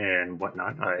reality and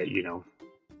whatnot.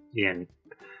 And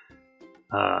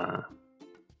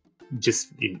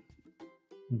just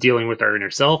dealing with our inner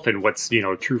self and what's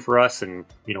true for us, and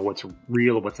what's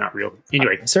real and what's not real.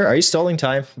 Anyway, sir, are you stalling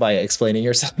time by explaining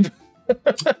yourself?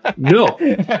 No,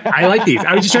 I like these.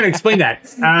 I was just trying to explain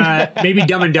that. Maybe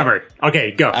Dumb and Dumber.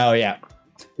 Okay, go. Oh yeah.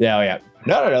 No,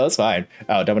 that's fine.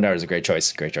 Oh, Dumb and Dumber is a great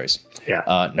choice.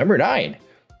 Yeah. Number 9.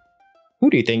 Who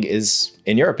do you think is,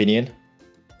 in your opinion,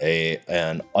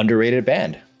 an underrated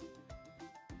band?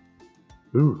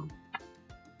 Ooh,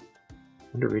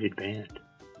 underrated band.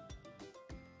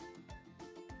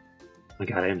 My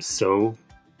God, I am so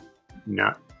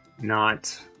not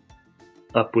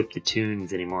up with the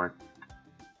tunes anymore.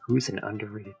 Who's an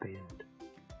underrated band?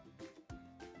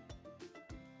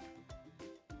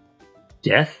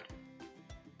 Death?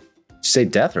 Did you say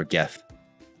Death or Geth?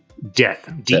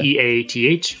 Death. Death.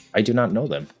 I do not know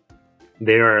them.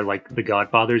 They are like the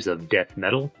godfathers of death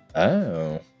metal.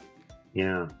 Oh.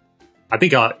 Yeah. I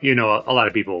think, a lot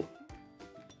of people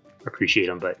appreciate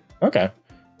them, but... Okay.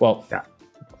 Well, yeah.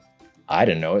 I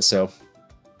didn't know it, so...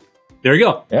 There you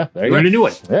go. Yeah, there you go. Learn a new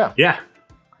one. Yeah. Yeah.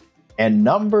 And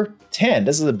number 10,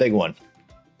 this is a big one.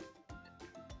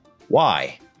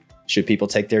 Why should people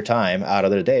take their time out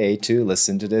of their day to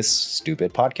listen to this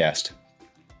stupid podcast?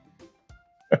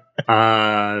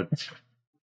 God,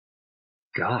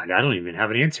 I don't even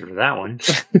have an answer for that one.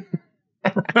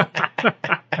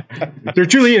 There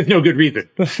truly is no good reason.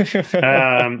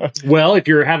 Well, if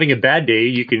you're having a bad day,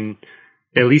 you can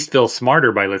at least feel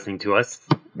smarter by listening to us.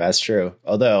 That's true.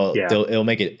 Although it'll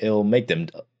make them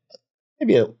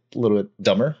maybe a little bit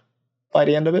dumber by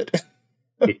the end of it.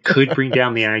 It could bring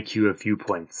down the IQ a few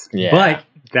points. Yeah. But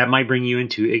that might bring you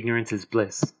into ignorance is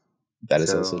bliss. That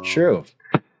is also true.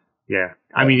 Yeah.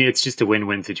 I mean, it's just a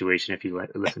win-win situation if you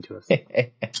listen to us.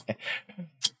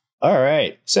 All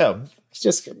right. So,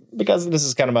 just because this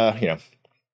is kind of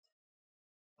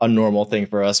a normal thing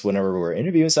for us whenever we're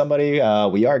interviewing somebody,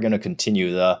 we are going to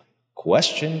continue the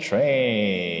question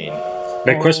train.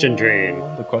 The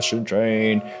question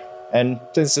train. And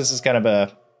since this is kind of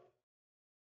a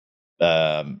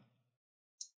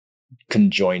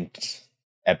conjoint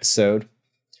episode,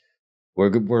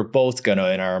 we're both going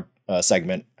to, in our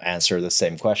segment, answer the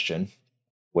same question,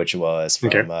 which was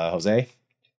from Jose,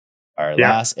 our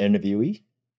last interviewee,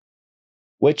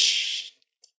 which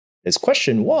his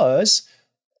question was,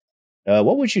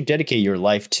 what would you dedicate your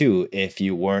life to if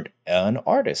you weren't an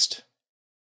artist?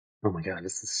 Oh my God,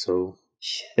 this is so...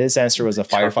 His answer was a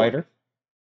firefighter.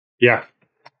 Yeah.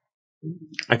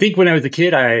 I think when I was a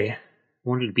kid, I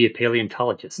wanted to be a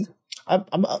paleontologist. I'm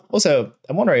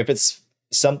wondering if it's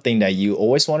something that you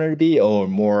always wanted to be, or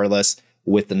more or less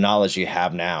with the knowledge you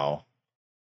have now,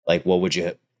 like what would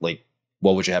you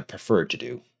have preferred to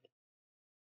do?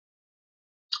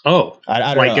 Oh,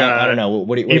 I don't know.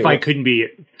 What I couldn't be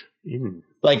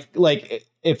like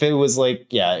if it was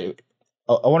I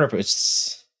wonder if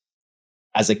it's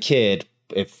as a kid,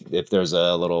 if there's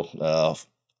a little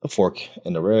a fork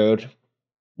in the road.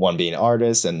 One being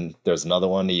artist, and there's another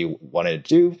one that you wanted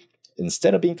to do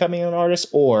instead of becoming an artist,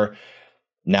 or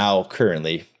now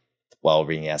currently, while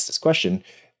being asked this question,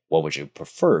 what would you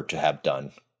prefer to have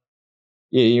done?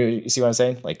 You see what I'm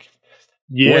saying? Like,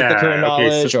 with the current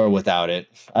knowledge or without it?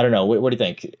 I don't know. What do you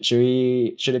think?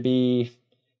 Should it be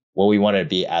what we wanted to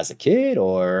be as a kid,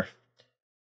 or?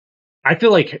 I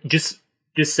feel like just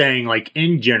saying, like,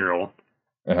 in general,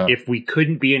 if we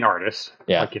couldn't be an artist,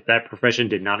 like if that profession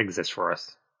did not exist for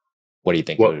us, what do you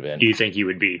think it would have been? Do you think you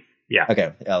would be? Yeah.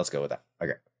 Okay. Yeah, let's go with that.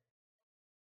 Okay.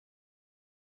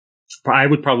 I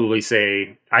would probably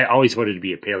say I always wanted to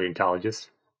be a paleontologist.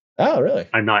 Oh, really?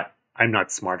 I'm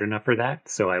not smart enough for that,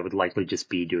 so I would likely just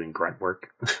be doing grunt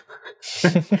work.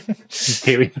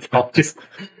 Paleontologist.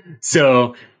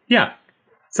 So, yeah.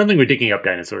 Something with digging up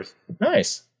dinosaurs.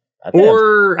 Nice. I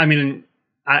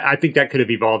think that could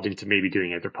have evolved into maybe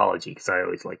doing anthropology, because I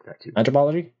always liked that too.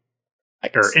 Anthropology?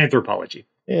 Or anthropology.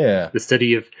 Yeah. The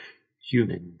study of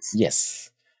humans. Yes.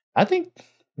 I think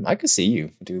I could see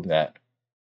you doing that.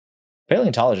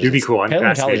 Paleontologists. It'd be cool. I'm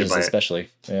paleontologists fascinated by especially.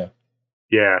 it. Yeah.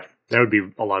 Yeah. That would be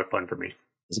a lot of fun for me.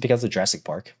 Is it because of Jurassic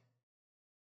Park?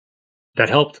 That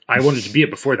helped. I wanted to be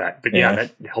it before that. But yeah,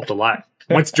 that helped a lot.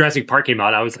 Once Jurassic Park came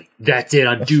out, I was like, that's it.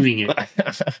 I'm doing it.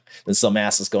 Then some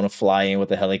ass is going to fly in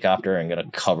with a helicopter and going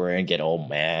to cover it and get all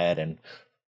mad and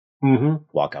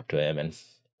walk up to him and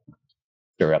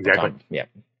stir up the yeah.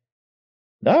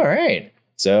 All right.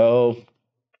 So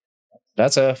I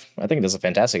think that's a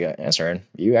fantastic answer. And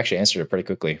you actually answered it pretty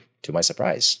quickly, to my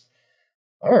surprise.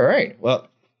 All right. Well,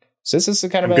 since this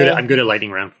is kind of I'm good at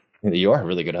lightning round. You are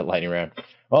really good at lightning round.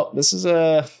 Well, this is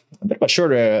a bit of a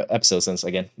shorter episode since,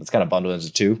 again, it's kind of bundled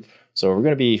into two. So we're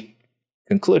going to be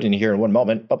concluding here in one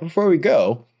moment. But before we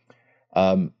go,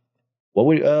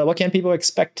 what can people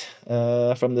expect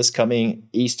from this coming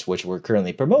E.A.S.T, which we're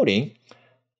currently promoting,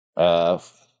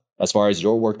 as far as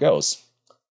your work goes?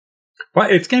 Well,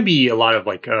 it's going to be a lot of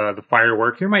like the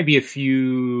firework. There might be a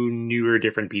few newer,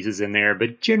 different pieces in there,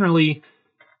 but generally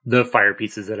the fire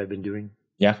pieces that I've been doing.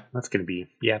 Yeah. That's going to be,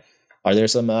 yeah. Are there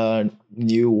some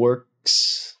new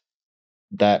works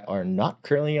that are not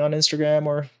currently on Instagram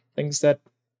or things that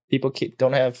people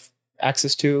don't have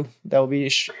access to that will be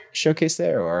showcased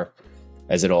there? Or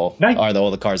is it all, are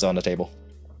all the cards on the table?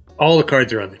 All the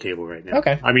cards are on the table right now.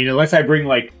 Okay. I mean, unless I bring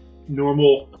like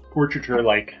normal portraiture,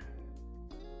 like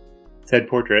said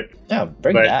portrait. Yeah,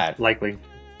 bring that. Likely.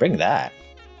 Bring that.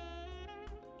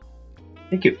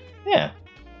 Thank you. Yeah.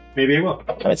 Maybe I will.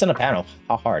 It's in a panel.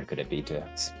 How hard could it be to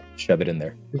shove it in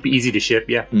there? It'd be easy to ship,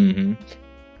 yeah. Mm-hmm.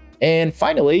 And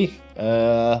finally,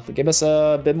 give us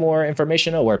a bit more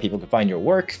information on where people can find your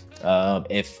work.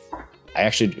 If I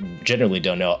actually generally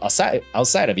don't know,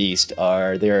 outside of E.A.S.T,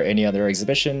 are there any other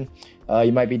exhibition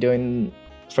you might be doing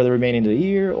for the remaining of the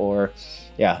year, or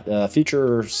the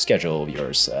future schedule of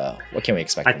yours? What can we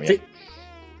expect from you?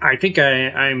 I think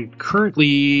I'm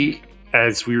currently,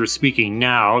 as we were speaking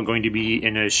now, going to be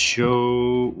in a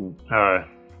show.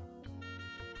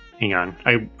 Hang on.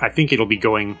 I think it'll be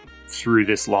going through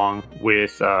this long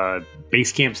with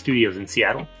Basecamp Studios in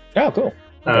Seattle. Oh, cool.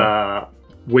 Okay.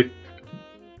 With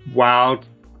WoW.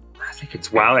 I think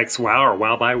it's WoW X WoW or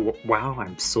WoW by WoW.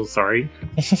 I'm so sorry,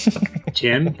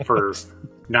 Tim, for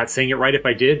not saying it right if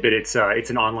I did, but it's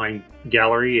an online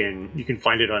gallery and you can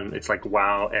find it on, it's like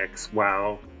WoW X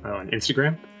WoW on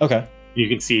Instagram. Okay. You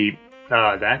can see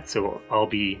that. So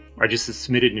I just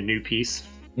submitted a new piece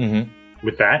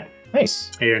with that.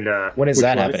 Nice. And when is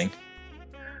that happening?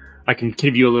 I can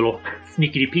give you a little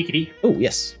sneakity peekity. Oh,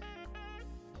 yes.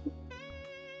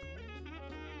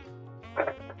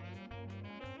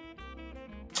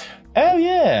 Oh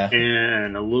yeah.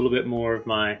 And a little bit more of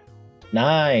my.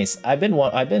 Nice. I've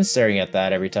been staring at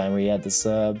that every time we had this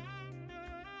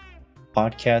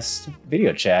podcast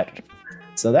video chat.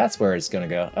 So that's where it's gonna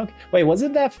go. Okay. Wait,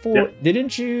 wasn't that for? Yeah.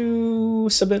 Didn't you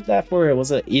submit that for?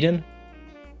 Was it Eden?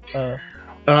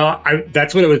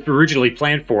 That's what it was originally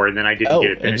planned for, and then I didn't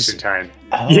get it finished in time.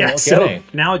 Oh, yeah. Okay. So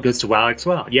now it goes to WoW X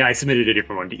WoW. Yeah, I submitted a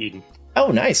different one to Eden.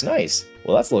 Oh, nice.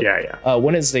 Well, that's yeah.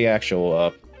 When is the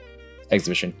actual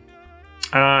exhibition?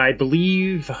 I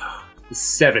believe the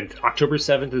 7th. October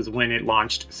 7th is when it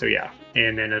launched. So yeah,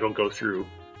 and then it'll go through.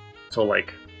 So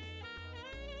like.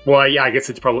 Well, yeah, I guess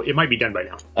it might be done by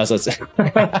now. So it's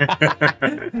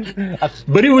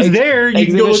but it was there. You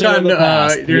can go look on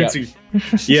there.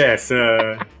 Yes,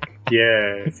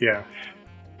 yeah.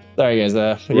 Sorry, guys.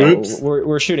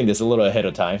 We're shooting this a little ahead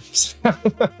of time.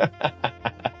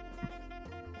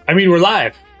 I mean, we're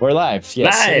live. We're live.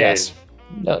 Yes, live. Yes.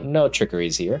 No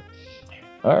trickeries here.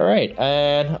 All right.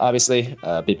 And obviously,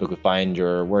 people could find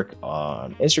your work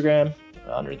on Instagram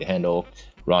under the handle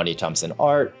Rodney Thompson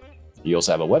Art. You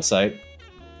also have a website,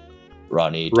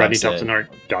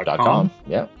 RodneyThompsonArt.com.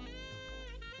 Yeah.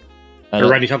 Or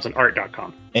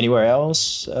RodneyThompsonArt.com. Anywhere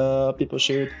else people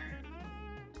should?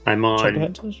 I'm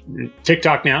on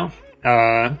TikTok now.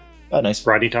 Oh, nice.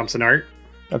 Rodney Thompson Art.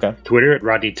 Okay. Twitter at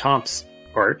Rodney Thompson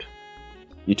Art.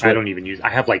 You tweet? I don't even use. I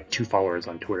have like 2 followers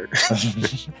on Twitter.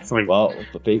 So well,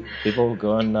 people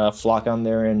go and flock on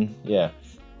there and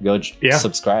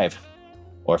subscribe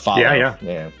or follow.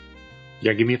 Yeah.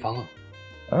 Give me a follow.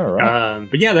 All right.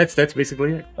 But yeah, that's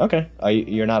basically it. Okay.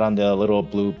 You're not on the little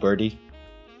blue birdie?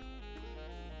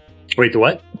 Wait, the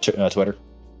what? Twitter.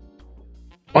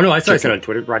 Oh no, I said on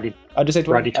Twitter. Rodney. I just say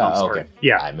Twitter. Rodney Thompson. Okay.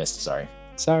 Yeah, I missed. Sorry.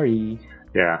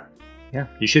 Yeah.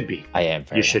 You should be. I am.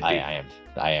 You should be. I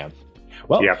am.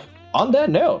 Well, on that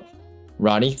note,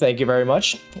 Ronnie, thank you very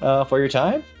much for your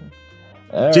time.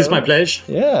 Just my pleasure.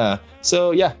 Yeah.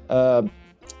 So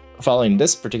following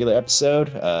this particular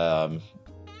episode,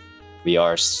 we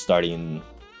are starting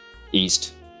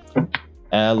east.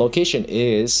 Location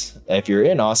is, if you're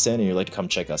in Austin and you'd like to come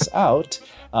check us out,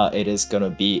 it is going to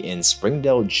be in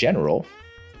Springdale General,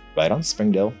 right on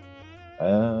Springdale.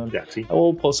 See. I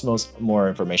will post more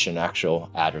information, actual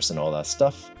address and all that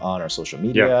stuff on our social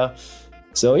media.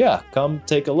 So come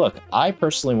take a look. I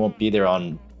personally won't be there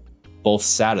on both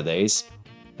Saturdays,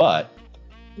 but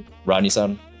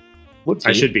Rodney-san would be.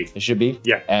 I should be. It should be.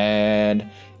 Yeah. And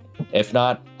if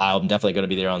not, I'm definitely going to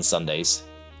be there on Sundays.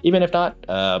 Even if not,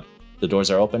 the doors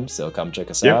are open, so come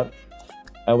check us out.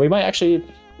 We might actually,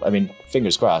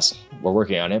 fingers crossed, we're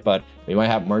working on it, but we might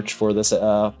have merch for this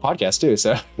podcast too.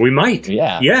 So we might.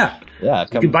 Yeah. You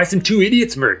can buy some 2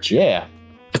 Idiots merch. Yeah.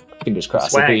 Fingers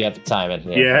crossed. Swag. If we have the time. And,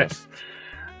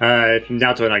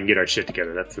 Naoto and I can get our shit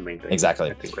together. That's the main thing.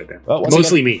 Exactly. I think right there. Well,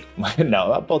 mostly me.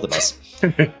 No, both of us.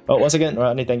 Well, once again,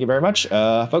 Rodney, thank you very much.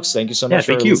 Folks, thank you so much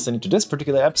for listening to this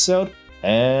particular episode.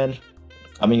 And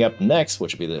coming up next,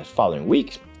 which will be the following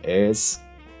week, is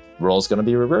role's going to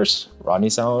be reversed.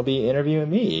 Rodney-san will be interviewing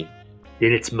me.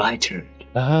 And it's my turn.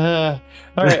 All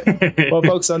right. Well,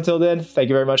 folks, until then, thank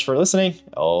you very much for listening.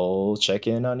 I'll check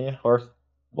in on you, or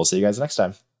we'll see you guys next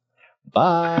time.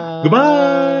 Bye.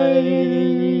 Goodbye.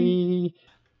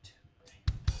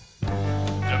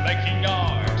 You're making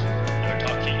art. You're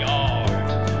talking art.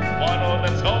 One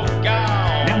let's go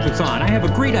down. Now it's on. I have a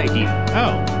great idea.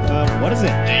 Oh, what is it?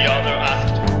 The other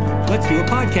asked. Let's do a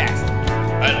podcast.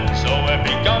 And so it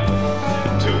begun.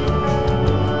 2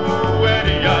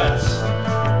 idiots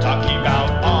talking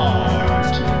about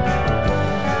art.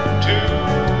 2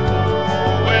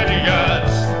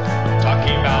 idiots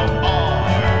talking about art.